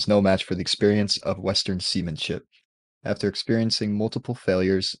Christians, was no match for the experience of Western seamanship. After experiencing multiple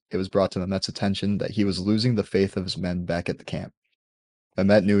failures, it was brought to Mehmet's attention that he was losing the faith of his men back at the camp.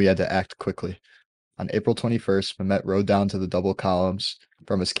 Mehmet knew he had to act quickly. On April 21st, Mehmet rode down to the double columns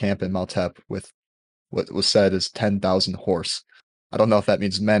from his camp in Maltep with what was said as 10,000 horse. I don't know if that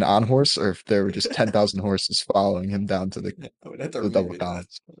means men on horse or if there were just 10,000 horses following him down to I would have to the double reread that.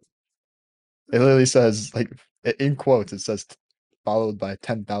 columns. It literally says, like, in quotes, it says followed by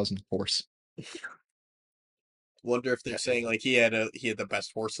 10,000 horse. Wonder if they're saying like he had the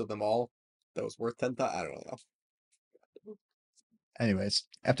best horse of them all that was worth 10,000. I don't know. Anyways,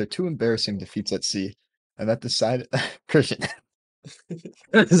 after two embarrassing defeats at sea, Mehmet decided Christian in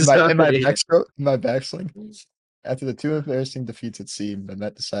my Sorry. backswing. After the two embarrassing defeats at sea,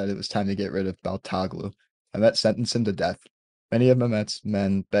 Mehmet decided it was time to get rid of Baltoglu. Mehmet sentenced him to death. Many of Mehmet's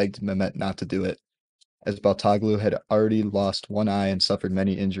men begged Mehmet not to do it, as Baltoglu had already lost one eye and suffered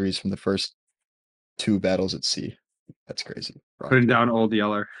many injuries from the first two battles at sea. That's crazy. Putting down Old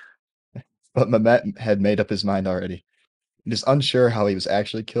Yeller. But Mehmet had made up his mind already. It is unsure how he was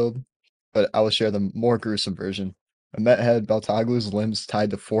actually killed, but I will share the more gruesome version. Mehmet had Baltoglu's limbs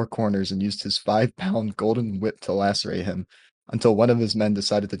tied to four corners and used his 5-pound golden whip to lacerate him until one of his men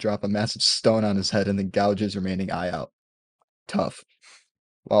decided to drop a massive stone on his head and then gouge his remaining eye out. Tough.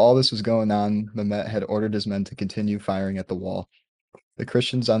 While all this was going on, Mehmet had ordered his men to continue firing at the wall. The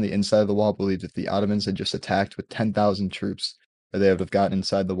Christians on the inside of the wall believed that the Ottomans had just attacked with 10,000 troops, or they would have gotten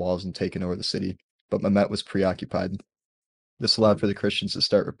inside the walls and taken over the city, but Mehmet was preoccupied. This allowed for the Christians to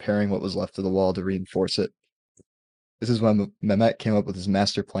start repairing what was left of the wall to reinforce it. This is when Mehmet came up with his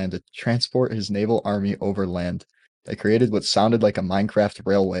master plan to transport his naval army over land. They created what sounded like a Minecraft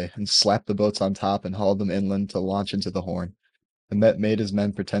railway and slapped the boats on top and hauled them inland to launch into the Horn. Mehmet made his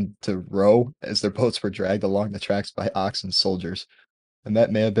men pretend to row as their boats were dragged along the tracks by ox and soldiers.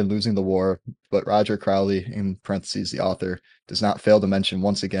 Mehmet may have been losing the war, but Roger Crowley, in parentheses the author, does not fail to mention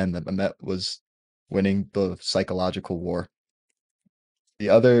once again that Mehmet was winning the psychological war. The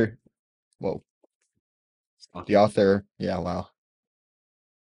other, whoa, the author, yeah, wow,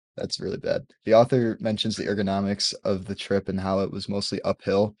 that's really bad. The author mentions the ergonomics of the trip and how it was mostly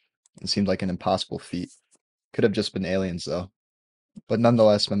uphill and seemed like an impossible feat. Could have just been aliens, though. But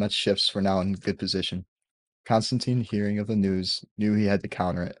nonetheless, Mehmet's ships were now in good position. Constantine, hearing of the news, knew he had to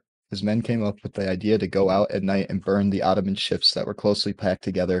counter it. His men came up with the idea to go out at night and burn the Ottoman ships that were closely packed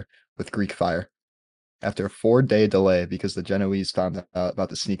together with Greek fire. After a 4-day delay because the Genoese found out about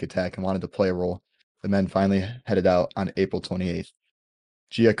the sneak attack and wanted to play a role, the men finally headed out on April 28th.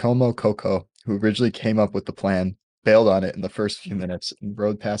 Giacomo Coco, who originally came up with the plan, bailed on it in the first few minutes and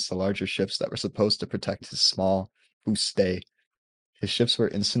rode past the larger ships that were supposed to protect his small buste. His ships were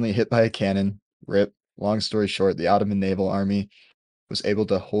instantly hit by a cannon. Rip. Long story short, the Ottoman naval army was able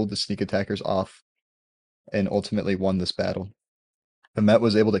to hold the sneak attackers off and ultimately won this battle. Mehmet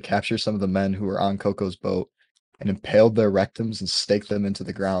was able to capture some of the men who were on Coco's boat and impaled their rectums and staked them into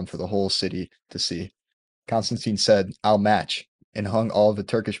the ground for the whole city to see. Constantine said, "I'll match," and hung all of the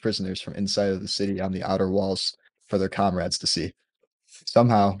Turkish prisoners from inside of the city on the outer walls for their comrades to see.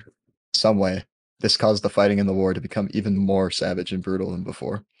 Somehow, some way, this caused the fighting in the war to become even more savage and brutal than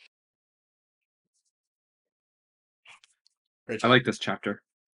before. Great I job. like this chapter.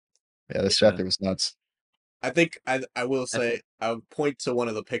 Yeah, this Yeah. chapter was nuts. I think I will say I would point to one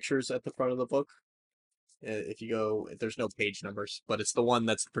of the pictures at the front of the book. If you go, there's no page numbers, but it's the one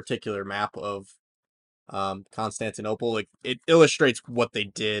that's the particular map of Constantinople. It illustrates what they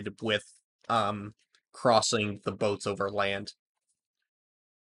did with crossing the boats over land.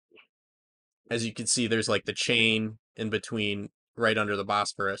 As you can see, there's like the chain in between right under the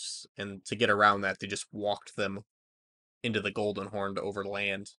Bosphorus, and to get around that, they just walked them into the Golden Horn over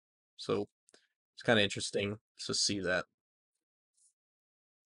land. So it's kind of interesting to see that.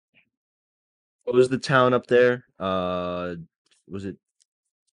 What was the town up there? Was it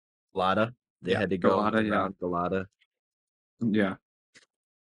Galata? They Yeah, had to go Galata, yeah. around Galata, Yeah.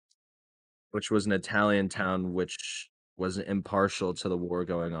 which was an Italian town which was impartial to the war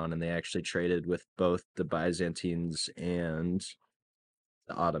going on, and they actually traded with both the Byzantines and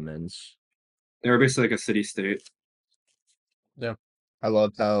the Ottomans. They were basically like a city state. I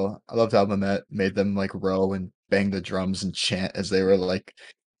loved how Mehmet made them like row and bang the drums and chant as they were like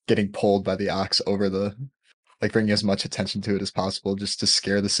getting pulled by the ox over the like bringing as much attention to it as possible just to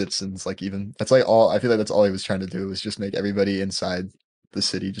scare the citizens. Like even that's like all I feel like that's all he was trying to do was just make everybody inside the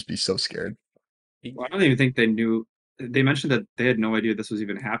city just be so scared. Well, I don't even think they knew. They mentioned that they had no idea this was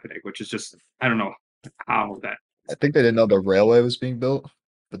even happening, which is just, I don't know how that. I think they didn't know the railway was being built,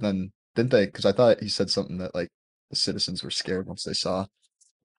 but then didn't they? Because I thought he said something that like the citizens were scared once they saw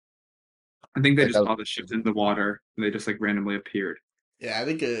I think they like just that. saw the ships in the water and they just like randomly appeared. Yeah, I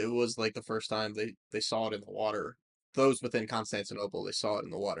think it was like the first time they saw it in the water. those within Constantinople, they saw it in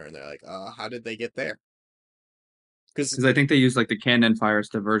the water, and they're like, how did they get there? Because Because I think they used like the cannon fire as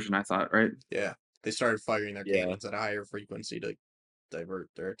diversion. I thought, right? yeah, they started firing their Yeah. cannons at a higher frequency to divert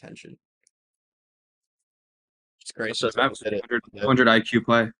their attention. It's crazy. So That was Did it. 200 IQ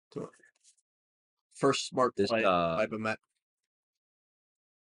play. First smart this play I've met.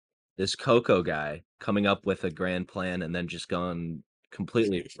 this Coco guy coming up with a grand plan and then just going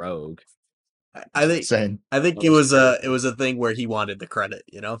completely rogue. I think Insane. I think That it was was crazy. it was a thing where he wanted the credit,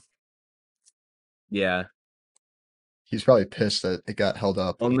 you know. Yeah. He's probably pissed that it got held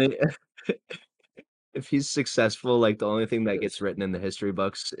up. Only if he's successful, like the only thing that gets written in the history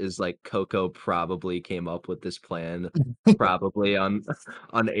books is like Coco probably came up with this plan, probably on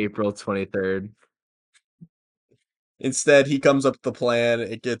April 23rd. Instead, he comes up with the plan.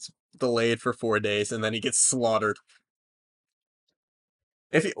 It gets delayed for 4 days, and then he gets slaughtered.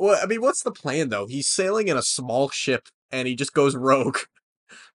 Well, I mean, what's the plan though? He's sailing in a small ship, and he just goes rogue.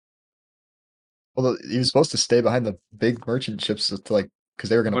 Well, he was supposed to stay behind the big merchant ships to like because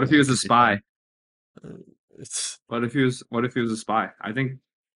they were gonna What if he block was a if he found- spy? It's What if he was a spy? I think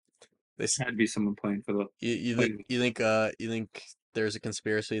this. had to be someone playing for the. You think there's a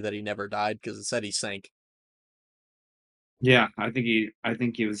conspiracy that he never died because it said he sank. Yeah, I think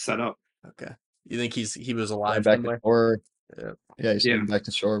he was set up. Okay. You think he was Swam alive back to somewhere? shore. Yeah. Yeah, he Yeah, swam back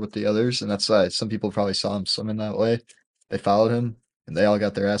to shore with the others, and that's why some people probably saw him swimming that way. They followed him, and they all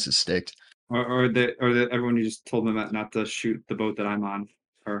got their asses staked. or the everyone you just told them that not to shoot the boat that I'm on,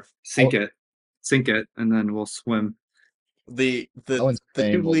 or How, sink it, and then we'll swim. how The two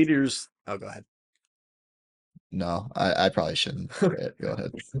insane was? leaders. Oh, go ahead. No, I probably shouldn't say it. Go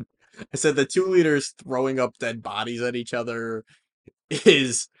ahead. I said the two leaders throwing up dead bodies at each other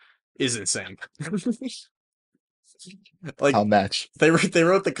is insane. Like How match? they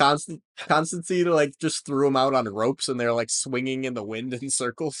wrote the Constantine like just threw them out on ropes and they're like swinging in the wind in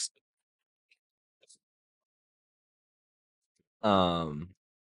circles.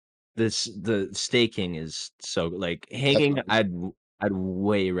 The staking is so like That's hanging. what I'd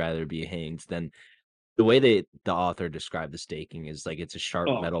way rather be hanged than the way the author described the staking is like it's a sharp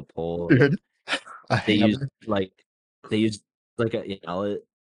Oh, metal pole. dude. A They use hammer. like they use like a mallet,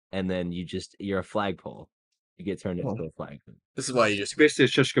 and then you're a flagpole. You get turned Oh, into a flagpole. This is why it's basically a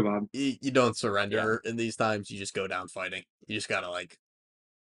shish kebab. you don't surrender in these times. You just go down fighting. You just gotta like.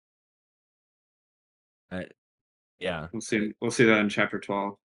 I, yeah. We'll see that in chapter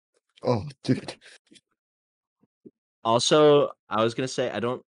 12. oh, dude. Also, I was gonna say I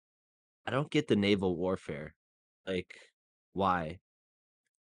don't get the naval warfare. Like, why?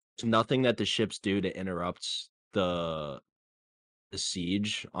 There's nothing that the ships do to interrupt the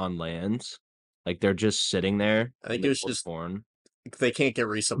siege on land. Like they're just sitting there. I think And it they was were just born. they can't get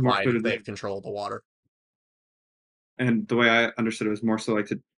More resupplied so if to they the, have control of the water. and the way I understood it was more so like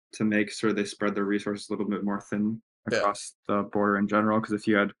to make sure they spread their resources a little bit more thin Yeah. across the border in general. Because if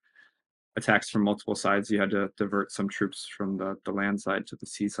you had attacks from multiple sides, you had to divert some troops from the land side to the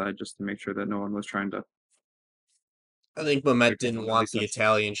sea side just to make sure that no one was trying to. I think Mehmet Like, didn't at want least the that's-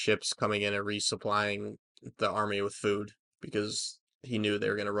 Italian ships coming in and resupplying the army with food because he knew they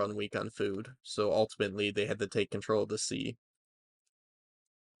were going to run weak on food. So ultimately, they had to take control of the sea,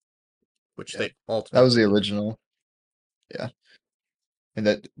 which Yeah, they that was ultimately the did. original. Yeah, and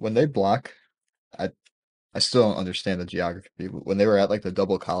that when they block, I I still don't understand the geography. When they were at like the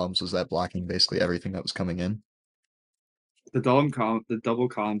double columns, was that blocking basically everything that was coming in? the double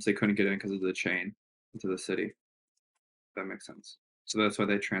columns they couldn't get in because of the chain into the city. That makes sense. So that's why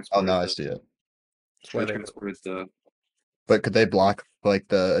they Oh no, transported I see it. That's why they the. But could they block like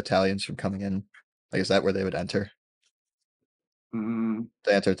the Italians from coming in? Like, is that where they would enter? Mm,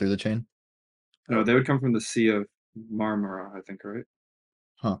 They enter through the chain? no, they would come from the Sea of Marmara, I think, right?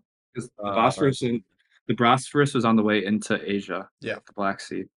 Huh. Because Uh, the Bosphorus was on the way into Asia, Yeah. the Black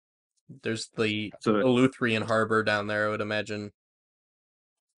Sea. there's the So Eleutherian harbor down there. I would imagine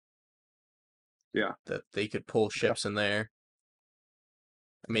yeah, that they could pull ships in there.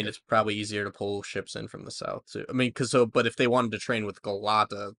 I mean, it's probably easier to pull ships in from the south too. I mean, but if they wanted to train with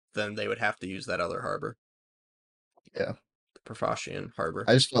Galata, then they would have to use that other harbor, Yeah. the Profashian harbor.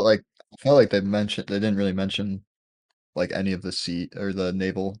 I felt like they didn't really mention like any of the sea or the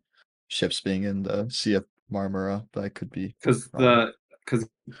naval ships being in the Sea of Marmara, but I could be wrong. because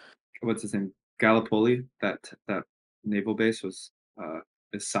what's his name, Gallipoli, that naval base was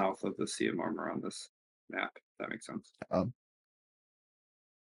is south of the Sea of Marmara on this map. If that makes sense. Um,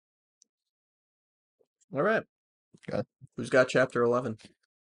 All right. Got- Who's got chapter 11?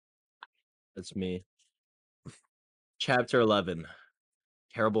 That's me. Chapter 11.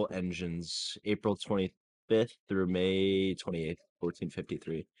 Terrible Engines, April 23rd, 5th through May 28th,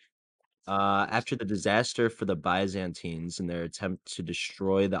 1453. After the disaster for the Byzantines in their attempt to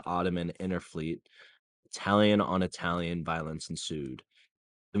destroy the Ottoman inner fleet, Italian on Italian violence ensued.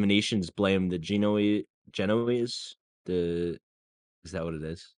 The Venetians blamed the Genoese. Is that what it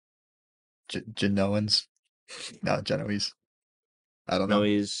is? Genoans? No, Genoese. I don't know.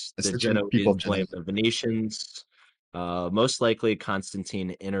 Genoese. It's The the people Genoese of blamed Genoa. the Venetians. Most likely,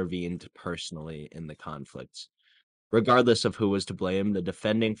 Constantine intervened personally in the conflict. Regardless of who was to blame, the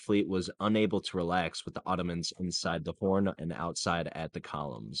defending fleet was unable to relax with the Ottomans inside the Horn and outside at the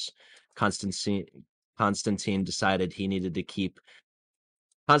columns. Constantine Constantine decided he needed to keep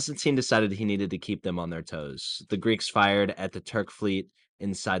Constantine decided he needed to keep them on their toes. The Greeks fired at the Turk fleet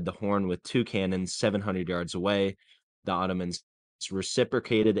inside the Horn with 2 cannons 700 yards away. The Ottomans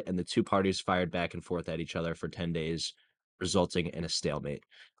reciprocated, and the two parties fired back and forth at each other for 10 days, resulting in a stalemate.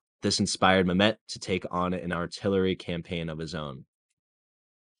 This inspired Mehmet to take on an artillery campaign of his own.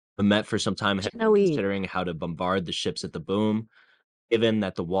 Mehmet for some time had been considering how to bombard the ships at the boom, given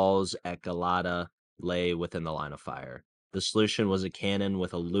that the walls at Galata lay within the line of fire. The solution was a cannon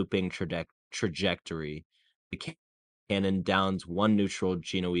with a looping trajectory. The cannon downed one neutral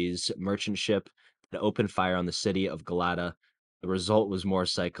Genoese merchant ship and opened fire on the city of Galata. The result was more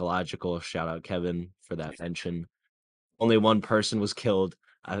psychological. Shout out Kevin for that mention. Only one person was killed.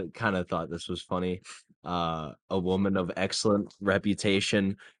 I kind of thought this was funny. A woman of excellent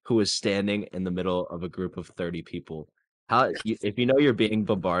reputation who was standing in the middle of a group of 30 people. If you know you're being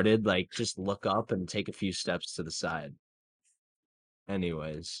bombarded, like just look up and take a few steps to the side.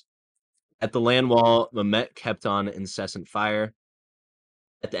 Anyways, at the land wall, Mehmet kept on incessant fire.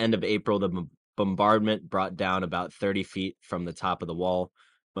 At the end of April, the bombardment brought down about 30 feet from the top of the wall.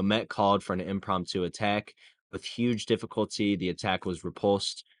 Mehmet called for an impromptu attack. With huge difficulty, the attack was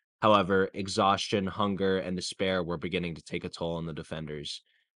repulsed. However, exhaustion, hunger, and despair were beginning to take a toll on the defenders.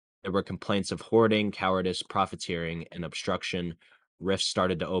 There were complaints of hoarding, cowardice, profiteering, and obstruction. Rifts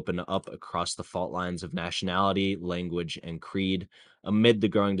started to open up across the fault lines of nationality, language, and creed. Amid the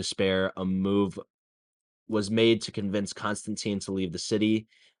growing despair, a move was made to convince Constantine to leave the city.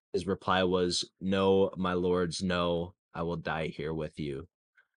 His reply was, "No, my lords, no, I will die here with you."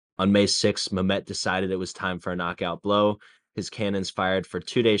 On May 6th, Mehmet decided it was time for a knockout blow. His cannons fired for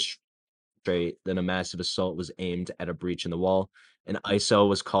 2 days straight, then a massive assault was aimed at a breach in the wall. An ISO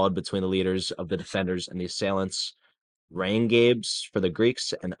was called between the leaders of the defenders and the assailants. Rangabes for the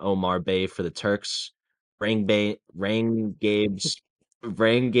Greeks and Omar Bey for the Turks.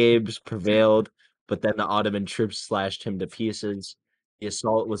 Rangabes prevailed, but then the Ottoman troops slashed him to pieces. The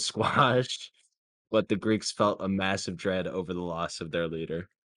assault was squashed, but the Greeks felt a massive dread over the loss of their leader.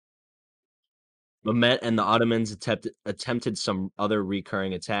 Mehmet and the Ottomans attempted some other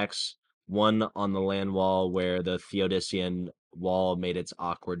recurring attacks, one on the land wall where the Theodosian wall made its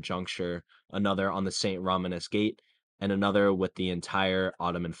awkward juncture, another on the St. Romanus Gate, and another with the entire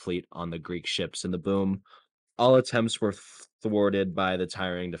Ottoman fleet on the Greek ships in the boom. All attempts were thwarted by the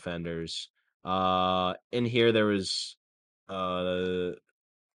tiring defenders. In here, there was uh,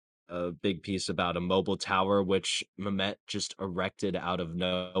 a big piece about a mobile tower, which Mehmet just erected out of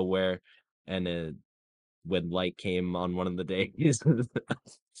nowhere, and when light came on one of the days.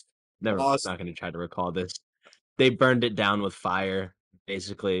 Never, Awesome. not going to try to recall this. They burned it down with fire.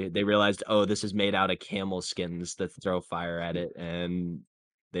 Basically, they realized, oh, this is made out of camel skins that throw fire at it, and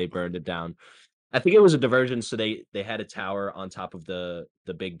they burned it down. I think it was a diversion, so they had a tower on top of the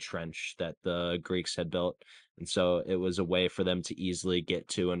big trench that the Greeks had built, and so it was a way for them to easily get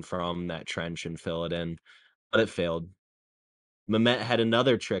to and from that trench and fill it in, but it failed. Mehmet had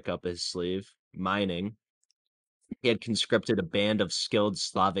another trick up his sleeve, mining. He had conscripted a band of skilled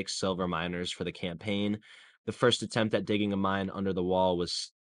Slavic silver miners for the campaign. The first attempt at digging a mine under the wall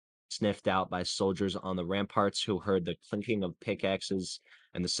was sniffed out by soldiers on the ramparts who heard the clinking of pickaxes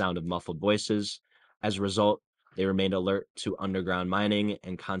and the sound of muffled voices. As a result, they remained alert to underground mining,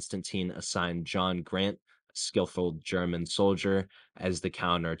 and Constantine assigned John Grant, a skillful German soldier, as the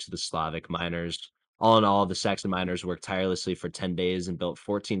counter to the Slavic miners. All in all, the Saxon miners worked tirelessly for 10 days and built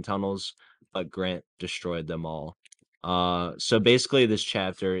 14 tunnels, but Grant destroyed them all. So basically, this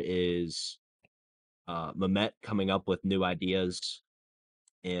chapter is Mehmet coming up with new ideas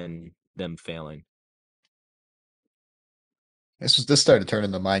and them failing. This started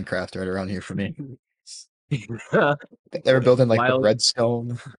turning to Minecraft right around here for me. Wild. They were building like the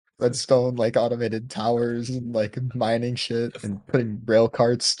redstone like automated towers and like mining shit and putting rail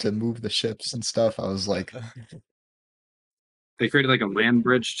carts to move the ships and stuff. I was like, They created like a land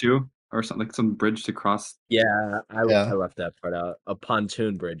bridge too, or something, like some bridge to cross. Yeah, I yeah, left that part out. A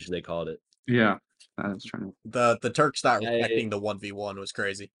pontoon bridge, they called it. Yeah, I was trying to. The Turks not I respecting the 1v1 was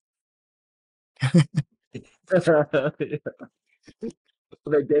crazy.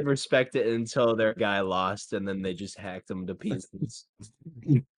 They did respect it until their guy lost, and then they just hacked him to pieces.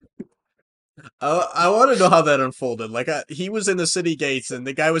 I want to know how that unfolded. Like, he was in the city gates, and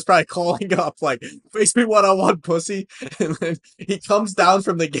the guy was probably calling up, like, "Face me 1-on-1, pussy," and then he comes down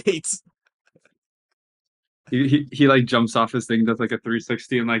from the gates. He like jumps off his thing, does like a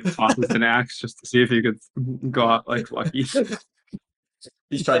 360, and like tosses an axe just to see if he could go out like lucky.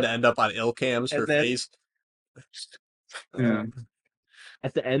 He's trying to end up on Ilcams for And then- face. Yeah.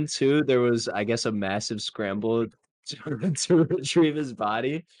 At the end too, there was, I guess, a massive scramble to retrieve his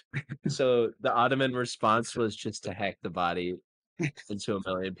body. So the Ottoman response was just to hack the body into a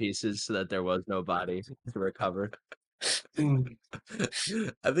million pieces so that there was no body to recover.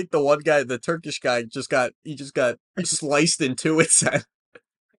 I think the one guy, the Turkish guy, just got sliced in two. It said,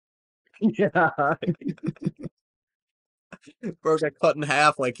 Yeah. bro got cut in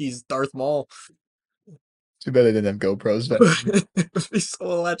half like he's Darth Maul. Too bad I didn't have GoPros, but He's so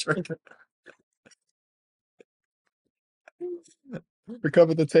electric.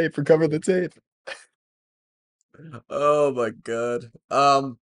 recover the tape, recover the tape. Oh my god.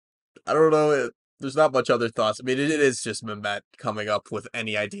 I don't know. There's not much other thoughts. I mean, it is just Mehmet coming up with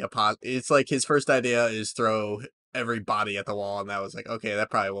any idea. It's like his first idea is throw every body at the wall, and that was like, okay, that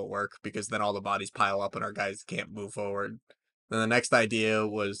probably won't work because then all the bodies pile up and our guys can't move forward. Then the next idea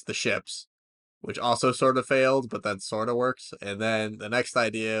was the ships, which also sort of failed, but then sort of works. And then the next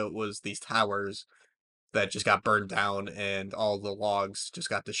idea was these towers that just got burned down, and all the logs just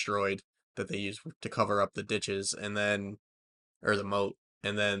got destroyed that they used to cover up the ditches, and then or the moat.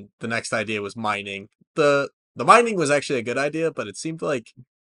 And then the next idea was mining. The mining was actually a good idea, but it seemed like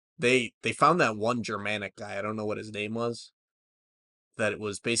they found that one Germanic guy. I don't know what his name was. That it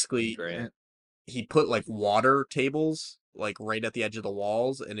was basically Great. he put like water tables like right at the edge of the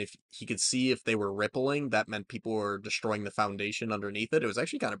walls, and if he could see if they were rippling, that meant people were destroying the foundation underneath it. It was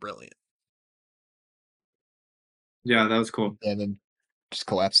actually kind of brilliant. Yeah, that was cool. And then just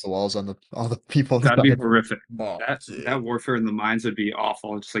collapse the walls on all the people That'd be inside. horrific. Oh, That warfare in the mines would be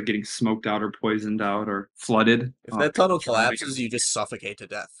awful. Just like getting smoked out or poisoned out or flooded. if Oh, that tunnel drowning. collapses, you just suffocate to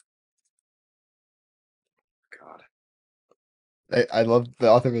death. God. I love the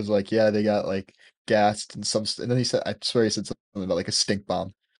author was like, yeah, they got like gassed and and then he said, I swear he said something about like a stink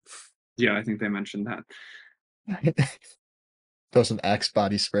bomb. Yeah, I think they mentioned that. Throw some Axe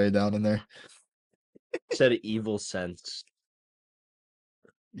body spray down in there. Said evil sense.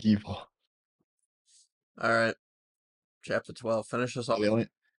 Evil. All right, chapter 12. Finish us off. The only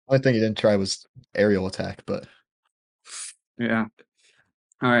thing he didn't try was aerial attack, but Yeah.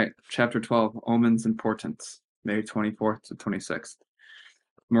 All right. Chapter 12 Omens and Portents, May 24th to 26th.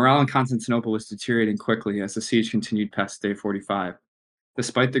 Morale in Constantinople was deteriorating quickly as the siege continued past day 45.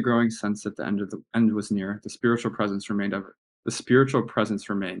 Despite the growing sense that the end was near, the spiritual presence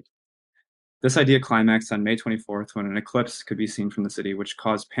remained. This idea climaxed on May 24th when an eclipse could be seen from the city, which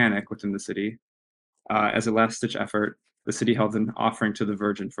caused panic within the city. As a last-ditch effort, the city held an offering to the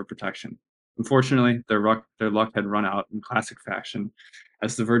Virgin for protection. Unfortunately, their luck had run out in classic fashion,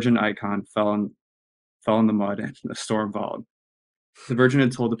 as the Virgin icon fell in the mud and the storm followed. The Virgin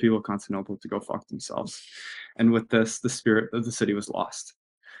had told the people of Constantinople to go fuck themselves, and with this, the spirit of the city was lost.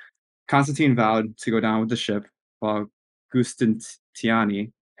 Constantine vowed to go down with the ship, while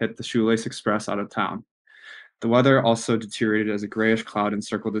Giustiniani hit the Shoelace Express out of town. The weather also deteriorated as a grayish cloud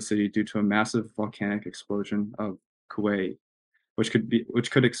encircled the city due to a massive volcanic explosion of Kuwait, which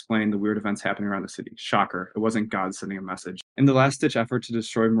could explain the weird events happening around the city. Shocker, it wasn't God sending a message. In the last-ditch effort to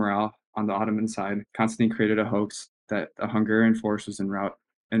destroy morale on the Ottoman side, Constantine created a hoax that a Hungarian force was en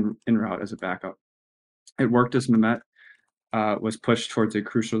route as a backup. It worked as Mehmet was pushed towards a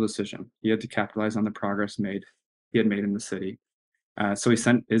crucial decision. He had to capitalize on the progress he had made in the city. So he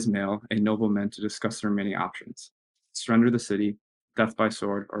sent Ismail, a nobleman, to discuss the remaining options: surrender the city, death by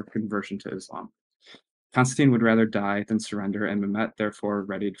sword, or conversion to Islam. Constantine would rather die than surrender, and Mehmet therefore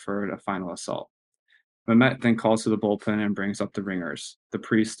readied for a final assault. Mehmet then calls to the bullpen and brings up the ringers, the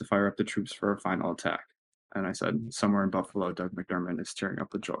priests, to fire up the troops for a final attack. And I said, somewhere in Buffalo, Doug McDermott is tearing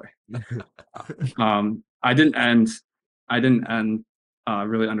up with joy. I didn't end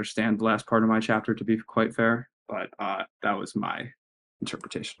really understand the last part of my chapter, to be quite fair, but that was my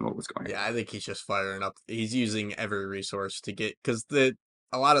interpretation of what was going on. Yeah, I think he's just firing up. He's using every resource to get because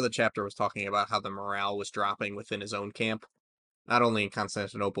a lot of the chapter was talking about how the morale was dropping within his own camp, not only in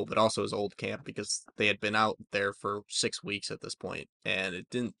Constantinople but also his old camp because they had been out there for 6 weeks at this point, and it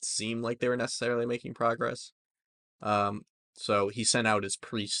didn't seem like they were necessarily making progress. So he sent out his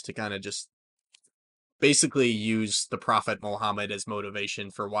priests to kind of just basically use the Prophet Muhammad as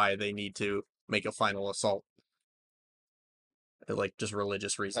motivation for why they need to make a final assault. Like just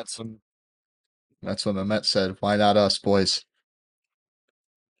religious That's reasons. when that's when Mehmet said, "Why not us, boys?"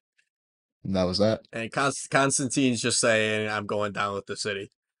 And that was that. And Constantine's just saying, "I'm going down with the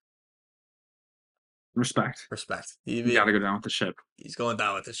city." Respect. Respect. You got to go down with the ship. He's going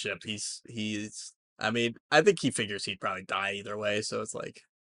down with the ship. He's. I mean, I think he figures he'd probably die either way. So it's like,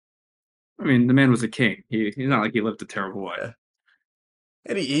 I mean, the man was a king. He's not like he lived a terrible life. yeah.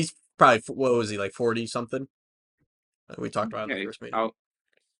 And he's probably, what was he, like 40 something? We talked about it in Yeah, the first meeting. I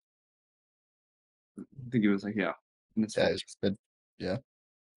think he was like, yeah, in his Yeah, 40s. it's good. Yeah.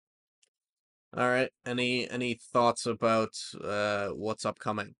 All right. Any thoughts about what's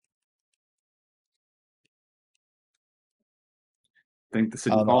upcoming? I think the I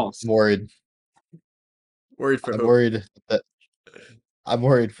city don't know. falls. I'm worried. Worried for I'm who? worried that I'm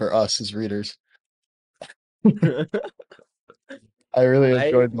worried for us as readers. I really I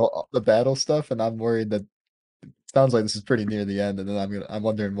enjoyed the battle stuff, and I'm worried that sounds like this is pretty near the end, and then I'm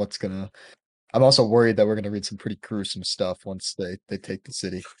wondering what's gonna. I'm also worried that we're gonna read some pretty gruesome stuff once they take the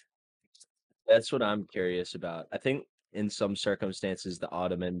city. That's what I'm curious about. I think in some circumstances the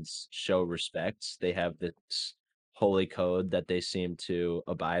Ottomans show respect. They have this holy code that they seem to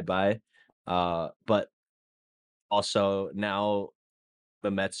abide by. But also now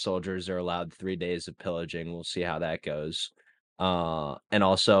the Met soldiers are allowed 3 days of pillaging. We'll see how that goes. And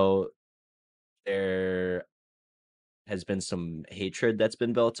also there has been some hatred that's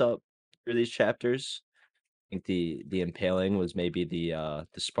been built up through these chapters. I think the impaling was maybe the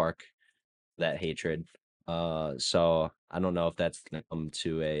spark for that hatred. So I don't know if that's gonna come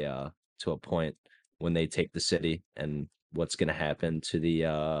to a point when they take the city and what's gonna happen to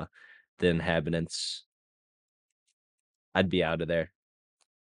the inhabitants. I'd be out of there.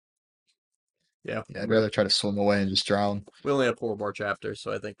 Yeah. Yeah, I'd rather try to swim away and just drown. We only have 4 more chapters,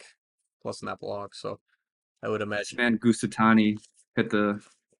 so I think, plus an epilogue. So I would This imagine. man Gusatani hit the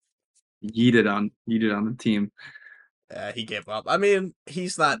yeeted on the team. He gave up. I mean,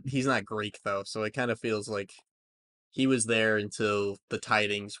 he's not Greek though, so it kind of feels like he was there until the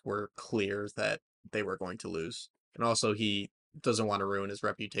tidings were clear that they were going to lose. And also he doesn't want to ruin his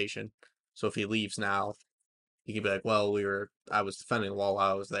reputation. So if he leaves now, he could be like, "Well, I was defending the wall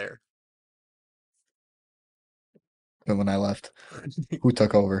while I was there." And when I left, who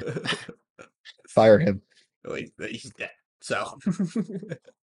took over? Fire him. He's dead. So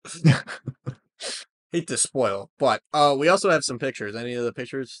hate to spoil, but we also have some pictures. Any of the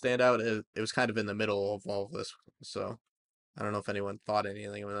pictures stand out? It was kind of in the middle of all of this, so I don't know if anyone thought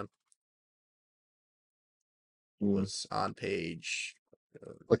anything of them. Was on page.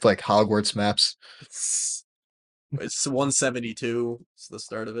 Looked like Hogwarts maps. It's 172. It's the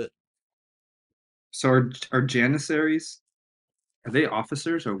start of it. So are Janissaries, are they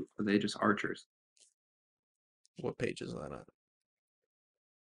officers or are they just archers? What page is that on? I'm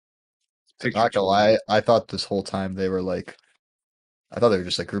Picture not gonna 12. lie, I thought this whole time they were like, I thought they were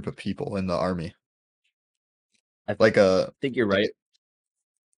just a group of people in the army, I like a think you're like right.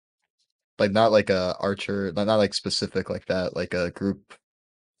 like not like a archer, not like specific like that, like a group.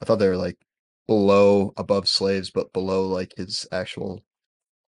 I thought they were like above slaves, but below like his actual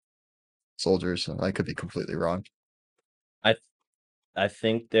soldiers. I could be completely wrong. I I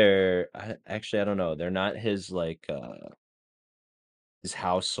think they're actually I don't know. They're not his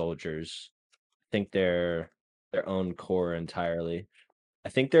house soldiers. I think they're their own corps entirely. I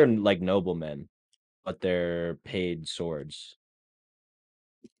think they're like noblemen, but they're paid swords.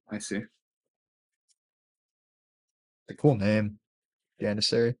 I see. A cool name,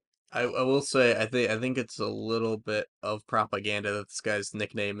 Janissary. I will say I think it's a little bit of propaganda that this guy's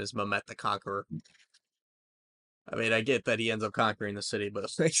nickname is Mehmet the Conqueror. I mean, I get that he ends up conquering the city, but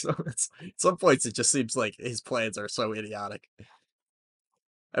like, at some points it just seems like his plans are so idiotic.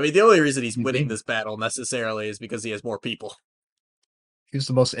 I mean, the only reason he's winning this battle necessarily is because he has more people. He was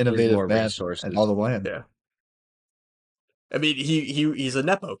the most There's innovative more man in all resources. the land. Yeah. I mean, he's a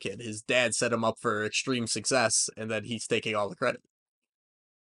nepo kid. His dad set him up for extreme success, and then he's taking all the credit.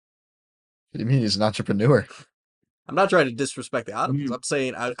 What do you mean he's an entrepreneur? I'm not trying to disrespect the Ottomans. Mm, I'm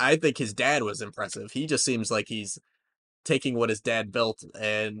saying I think his dad was impressive. He just seems like he's taking what his dad built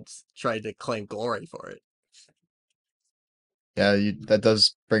and trying to claim glory for it. Yeah, that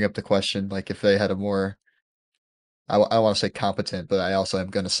does bring up the question, like if they had a more, I want to say competent, but I also am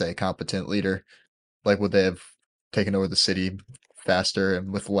going to say competent leader, like would they have taken over the city faster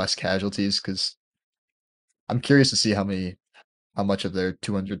and with less casualties? Because I'm curious to see how much of their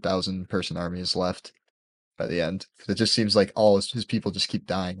 200,000 person army is left by the end. 'Cause it just seems like all his people just keep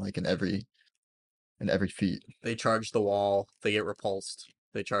dying, like in in every feat. They charge the wall. They get repulsed.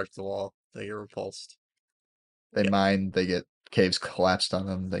 They charge the wall. They get repulsed. They Yeah. mine, they get caves collapsed on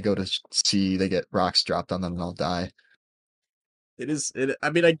them. They go to sea, they get rocks dropped on them and all die. It is. I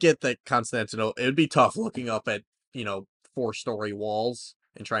mean, I get that Constantinople. It would be tough looking up at 4-story walls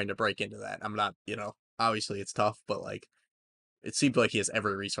and trying to break into that. I'm not. Obviously it's tough, but like, it seems like he has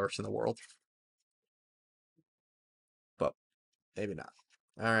every resource in the world. But maybe not.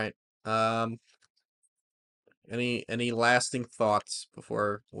 All right. Any lasting thoughts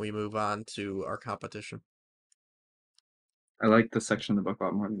before we move on to our competition? I like the section of the book a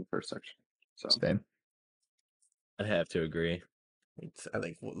lot more than the first section. So Same. I'd have to agree. I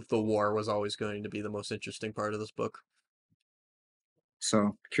think the war was always going to be the most interesting part of this book.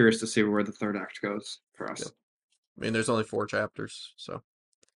 So curious to see where the third act goes for us. Yep. I mean, there's only 4 chapters, so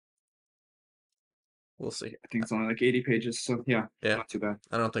we'll see. I think it's only like 80 pages, so yeah, Yeah. not too bad.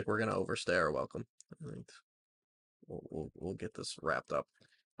 I don't think we're gonna overstay our welcome. I think we'll get this wrapped up.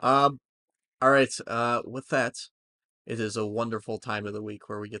 All right. With that, it is a wonderful time of the week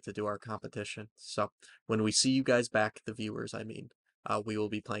where we get to do our competition. So when we see you guys back, the viewers, I mean, we will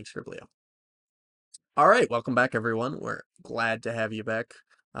be playing Scriblio. All right, welcome back, everyone. We're glad to have you back.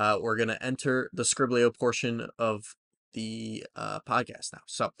 We're going to enter the Scriblio portion of the podcast now.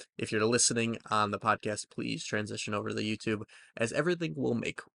 So if you're listening on the podcast, please transition over to the YouTube, as everything will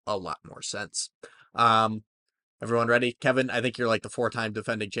make a lot more sense. Everyone ready? Kevin, I think you're like the 4-time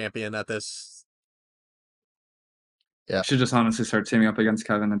defending champion at this. Yeah. We should just honestly start teaming up against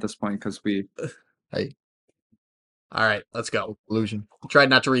Kevin at this point because we. Hey, All right, let's go. illusion. Try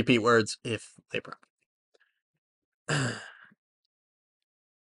not to repeat words if they problem.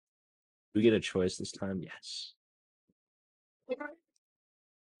 We get a choice this time? Yes.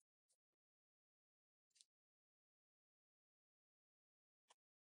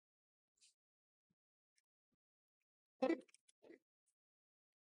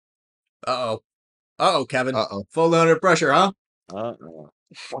 Uh-oh. Uh-oh, Kevin. Uh-oh. Full under pressure, huh? Uh-oh.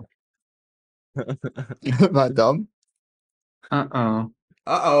 Am I dumb? Uh-oh.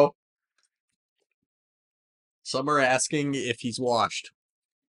 Uh-oh. Some are asking if he's washed.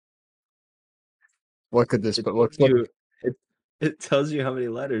 What could this It but look tells like? you, it tells you how many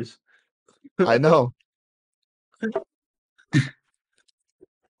letters. I know.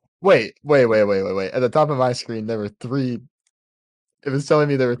 Wait. At the top of my screen, there were 3. It was telling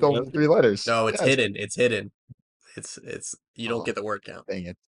me there were only Really? 3 letters. No, it's Yes. hidden. It's hidden. It's you don't Oh, get the word count. dang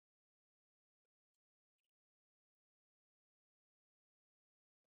it.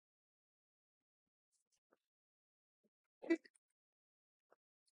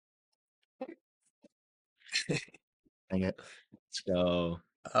 Dang it. Let's go.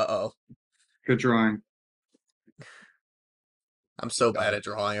 Uh-oh. Good drawing. I'm so Got bad it. at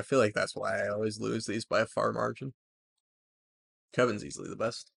drawing. I feel like that's why I always lose these by a far margin. Kevin's easily the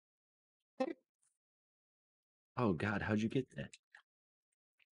best. Oh God, how'd you get that?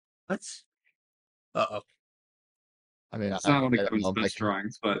 What? Uh-oh. I mean, It's not one I of don't Kevin's know if I best can,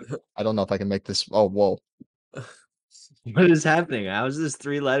 drawings, but I don't know if I can make this. Oh, whoa. What is happening? How is this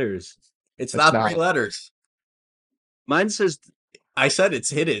 3 letters? It's It's not not. 3 letters. Mine says I said it's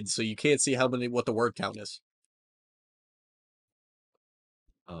hidden, so you can't see what the word count is.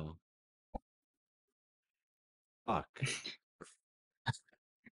 oh. Fuck.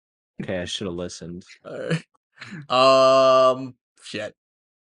 Okay, I should have listened. All right. Shit.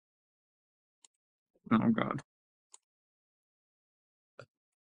 oh god.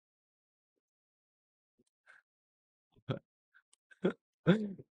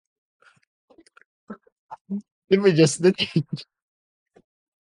 Did we just did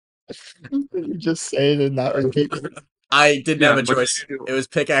you just say it and not repeat it? I didn't have a Yeah, what choice. did you do? It was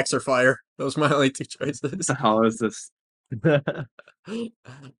pickaxe or fire. Those were my only 2 choices. What the hell is this?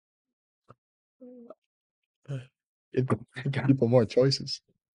 Give people more choices.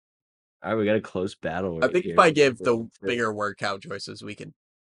 All right, we got a close battle. I Right think here. if I give the bigger word count choices, we can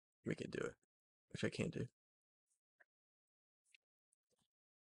do it, which I can't do.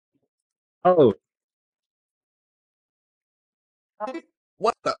 Oh,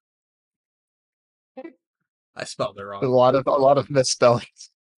 What the? I spelled it A wrong. lot of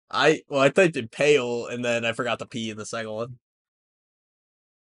misspellings. I typed in pale and then I forgot the P in the second one.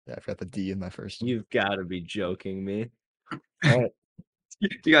 Yeah, I forgot the D in my first one. you've got to be joking me. All right.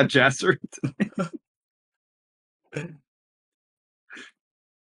 You got Jasper today?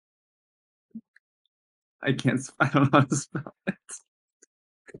 I can't. I don't know how to spell it.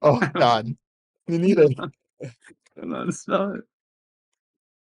 Oh God, you need it. I don't know how to spell it.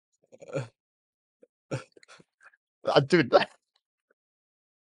 Dude.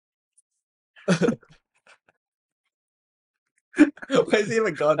 Why is he have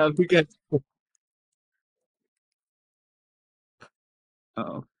a gun? We got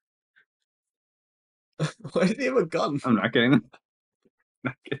Oh, Why does he have a gun? I'm not getting them.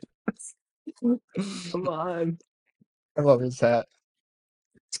 Not getting this. come on. I love his hat.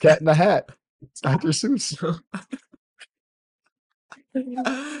 It's Cat in the Hat. It's Dr. Seuss.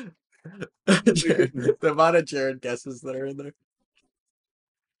 Jared, the amount of Jared guesses that are in there.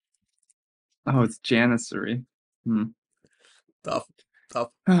 Oh, it's Janissary. Tough. Oh,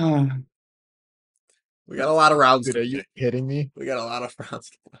 We got a lot of rounds. Dude, are you kidding me? We got a lot of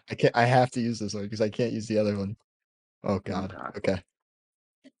rounds. I can't. I have to use this one because I can't use the other one. Oh God. God. Okay.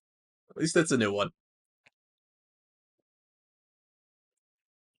 At least it's a new one.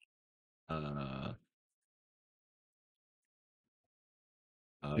 Uh,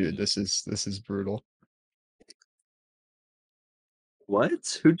 Dude, this is brutal.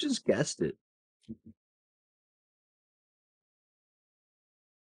 what? Who just guessed it?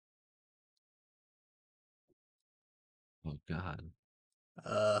 Oh God.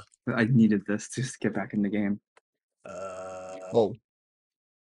 Uh, I needed this to just get back in the game. Whoa.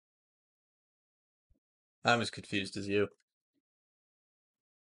 I'm as confused as you.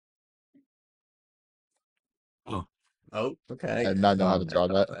 Oh. Oh, I okay. did not know how to draw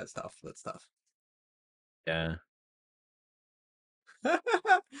that. That's tough. That's tough. Yeah.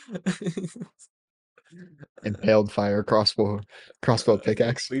 Impaled fire crossbow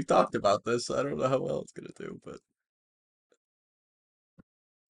pickaxe. We've talked about this. I don't know how well it's gonna do, but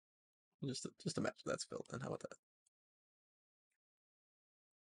just imagine that's filled in. How about that?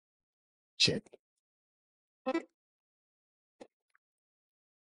 Shit.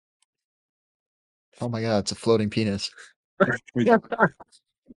 Oh my God, it's a floating penis. We, Uh,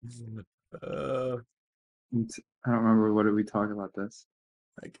 I don't remember what did we talk about this.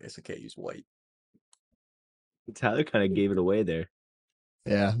 I guess I can't use white. Tyler kind of gave it away there.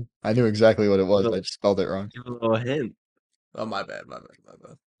 Yeah, I knew exactly what it was. Well- I just spelled it wrong. Give a little hint. Oh, my bad. My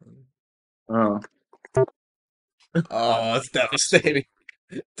bad. Oh, Oh, it's devastating.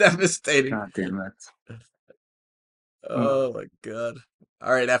 Devastating. God damn it. Oh my god.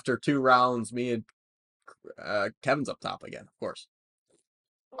 All right, after 2 rounds, me and Kevin's up top again, of course.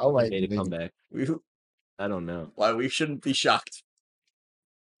 Oh He my made a God. comeback. We I don't know. why we shouldn't be shocked.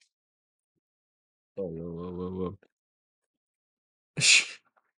 Whoa, whoa, whoa, whoa,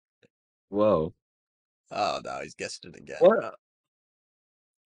 whoa. Oh no, he's guessed it again. What?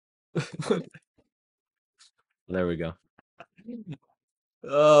 There we go.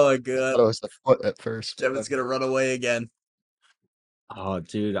 Oh my I god. thought it was the foot at first. but Kevin's gonna run away again. Oh,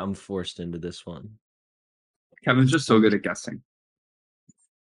 dude, I'm forced into this one. Kevin's just so good at guessing.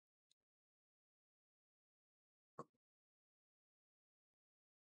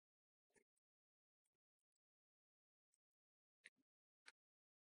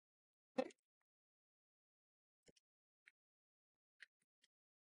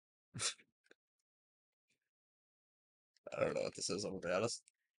 I don't know what this is, I'm gonna be honest.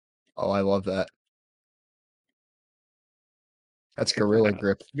 Oh, I love that. That's gorilla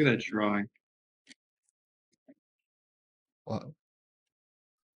grip. Look at that drawing. Wow.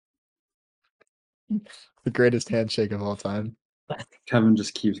 The greatest handshake of all time. Kevin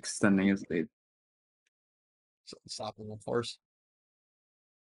just keeps extending his lead. Unstoppable force.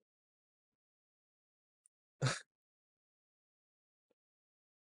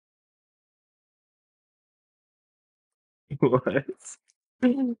 What?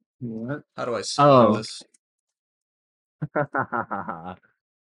 What? How do I spell Oh. this?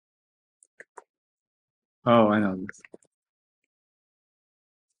 Oh, I know this.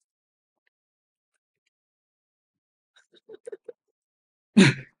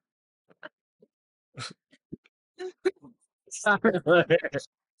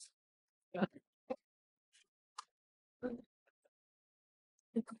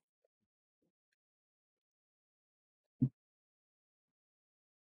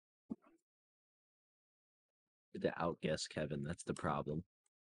 To outguess Kevin, that's the problem.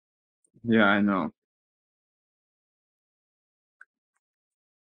 Yeah, I know.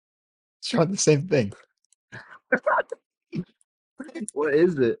 It's trying the same thing. What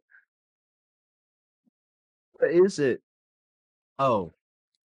is it? What is it? Oh,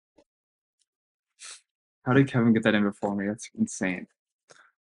 How did Kevin get that in before me? That's insane.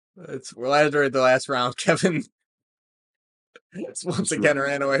 We're entering the last round. Kevin once again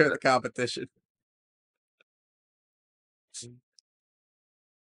ran away with the competition. I'm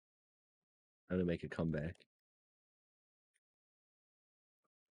gonna make a comeback.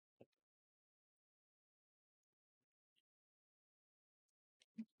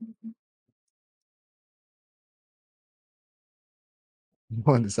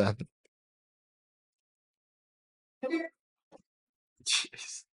 When this happened.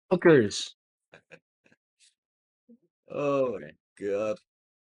 Jeez. Hookers. Oh my god.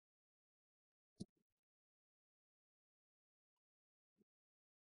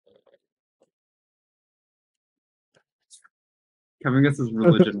 Kevin gets his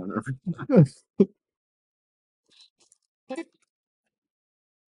religion on everything.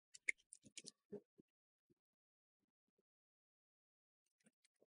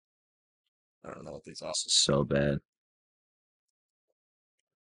 I don't know what these are. This is so bad.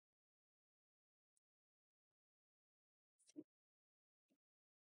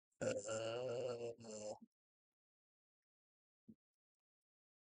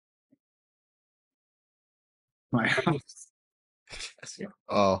 My house.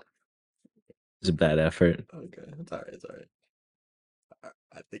 Oh, It's a bad effort. Okay, it's alright. It's alright.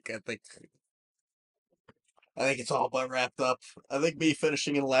 I think it's all but wrapped up. I think me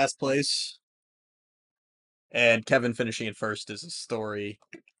finishing in last place and Kevin finishing in first is a story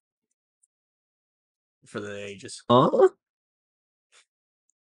for the ages. Huh?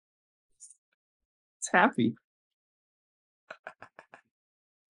 It's happy.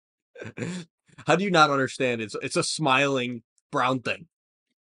 How do you not understand? It's a smiling brown thing.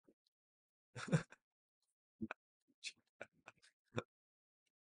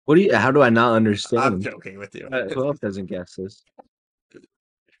 What do you? How do I not I'm understand? joking with you. Who else doesn't guess this?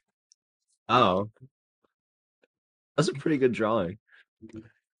 Oh, that's a pretty good drawing.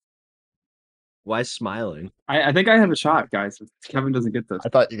 Why smiling? I think I have a shot, guys. If Kevin doesn't get this. I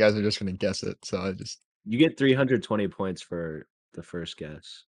thought you guys were just gonna guess it, so I just You get 320 points for the first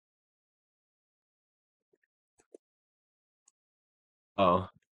guess. Oh,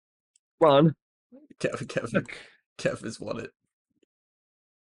 run! Kevin's won it.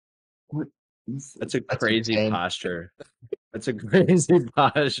 What is That's a That's crazy insane. posture. That's a crazy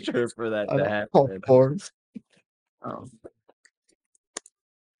posture for that to happen fours. Oh.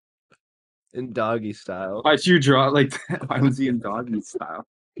 in doggy style. Why'd you draw it like that? Why was he in doggy style?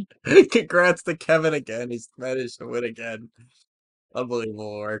 Congrats to Kevin again. He's managed to win again.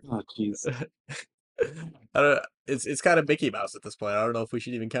 Unbelievable work. Oh, jeez. I don't. It's kind of Mickey Mouse at this point. I don't know if we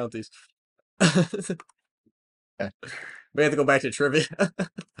should even count these. We have to go back to trivia.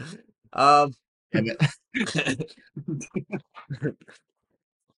 Damn it.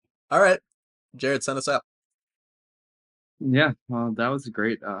 All right, Jared, send us out. Yeah, well, that was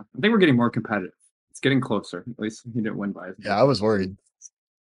great. I think we're getting more competitive. It's getting closer. At least he didn't win by as Yeah, much. I was worried.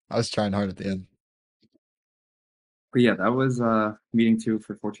 I was trying hard at the end. But yeah, that was meeting 2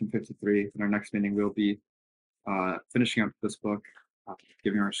 for 1453. In our next meeting, we'll be finishing up this book,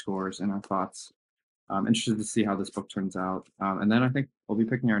 giving our scores and our thoughts. I'm interested to see how this book turns out. And then I think we'll be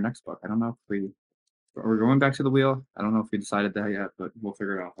picking our next book. I don't know if we're going back to the wheel. I don't know if we decided that yet, but we'll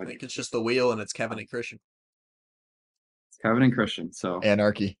figure it out. I think it's just the wheel, and it's Kevin and Christian. It's Kevin and Christian. So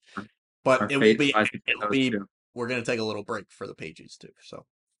Anarchy. But our it will fate be. lies with It'll those be. two. We're gonna take a little break for the pages too, so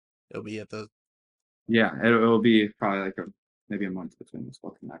it'll be at the. Yeah, it'll be probably like maybe a month between this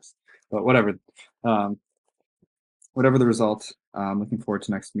book and next. But whatever. Whatever the result, looking forward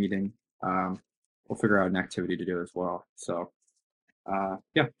to next meeting. We'll figure out an activity to do as well. So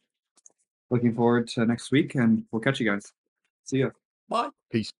yeah, looking forward to next week, and we'll catch you guys. See ya. Bye.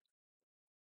 Peace.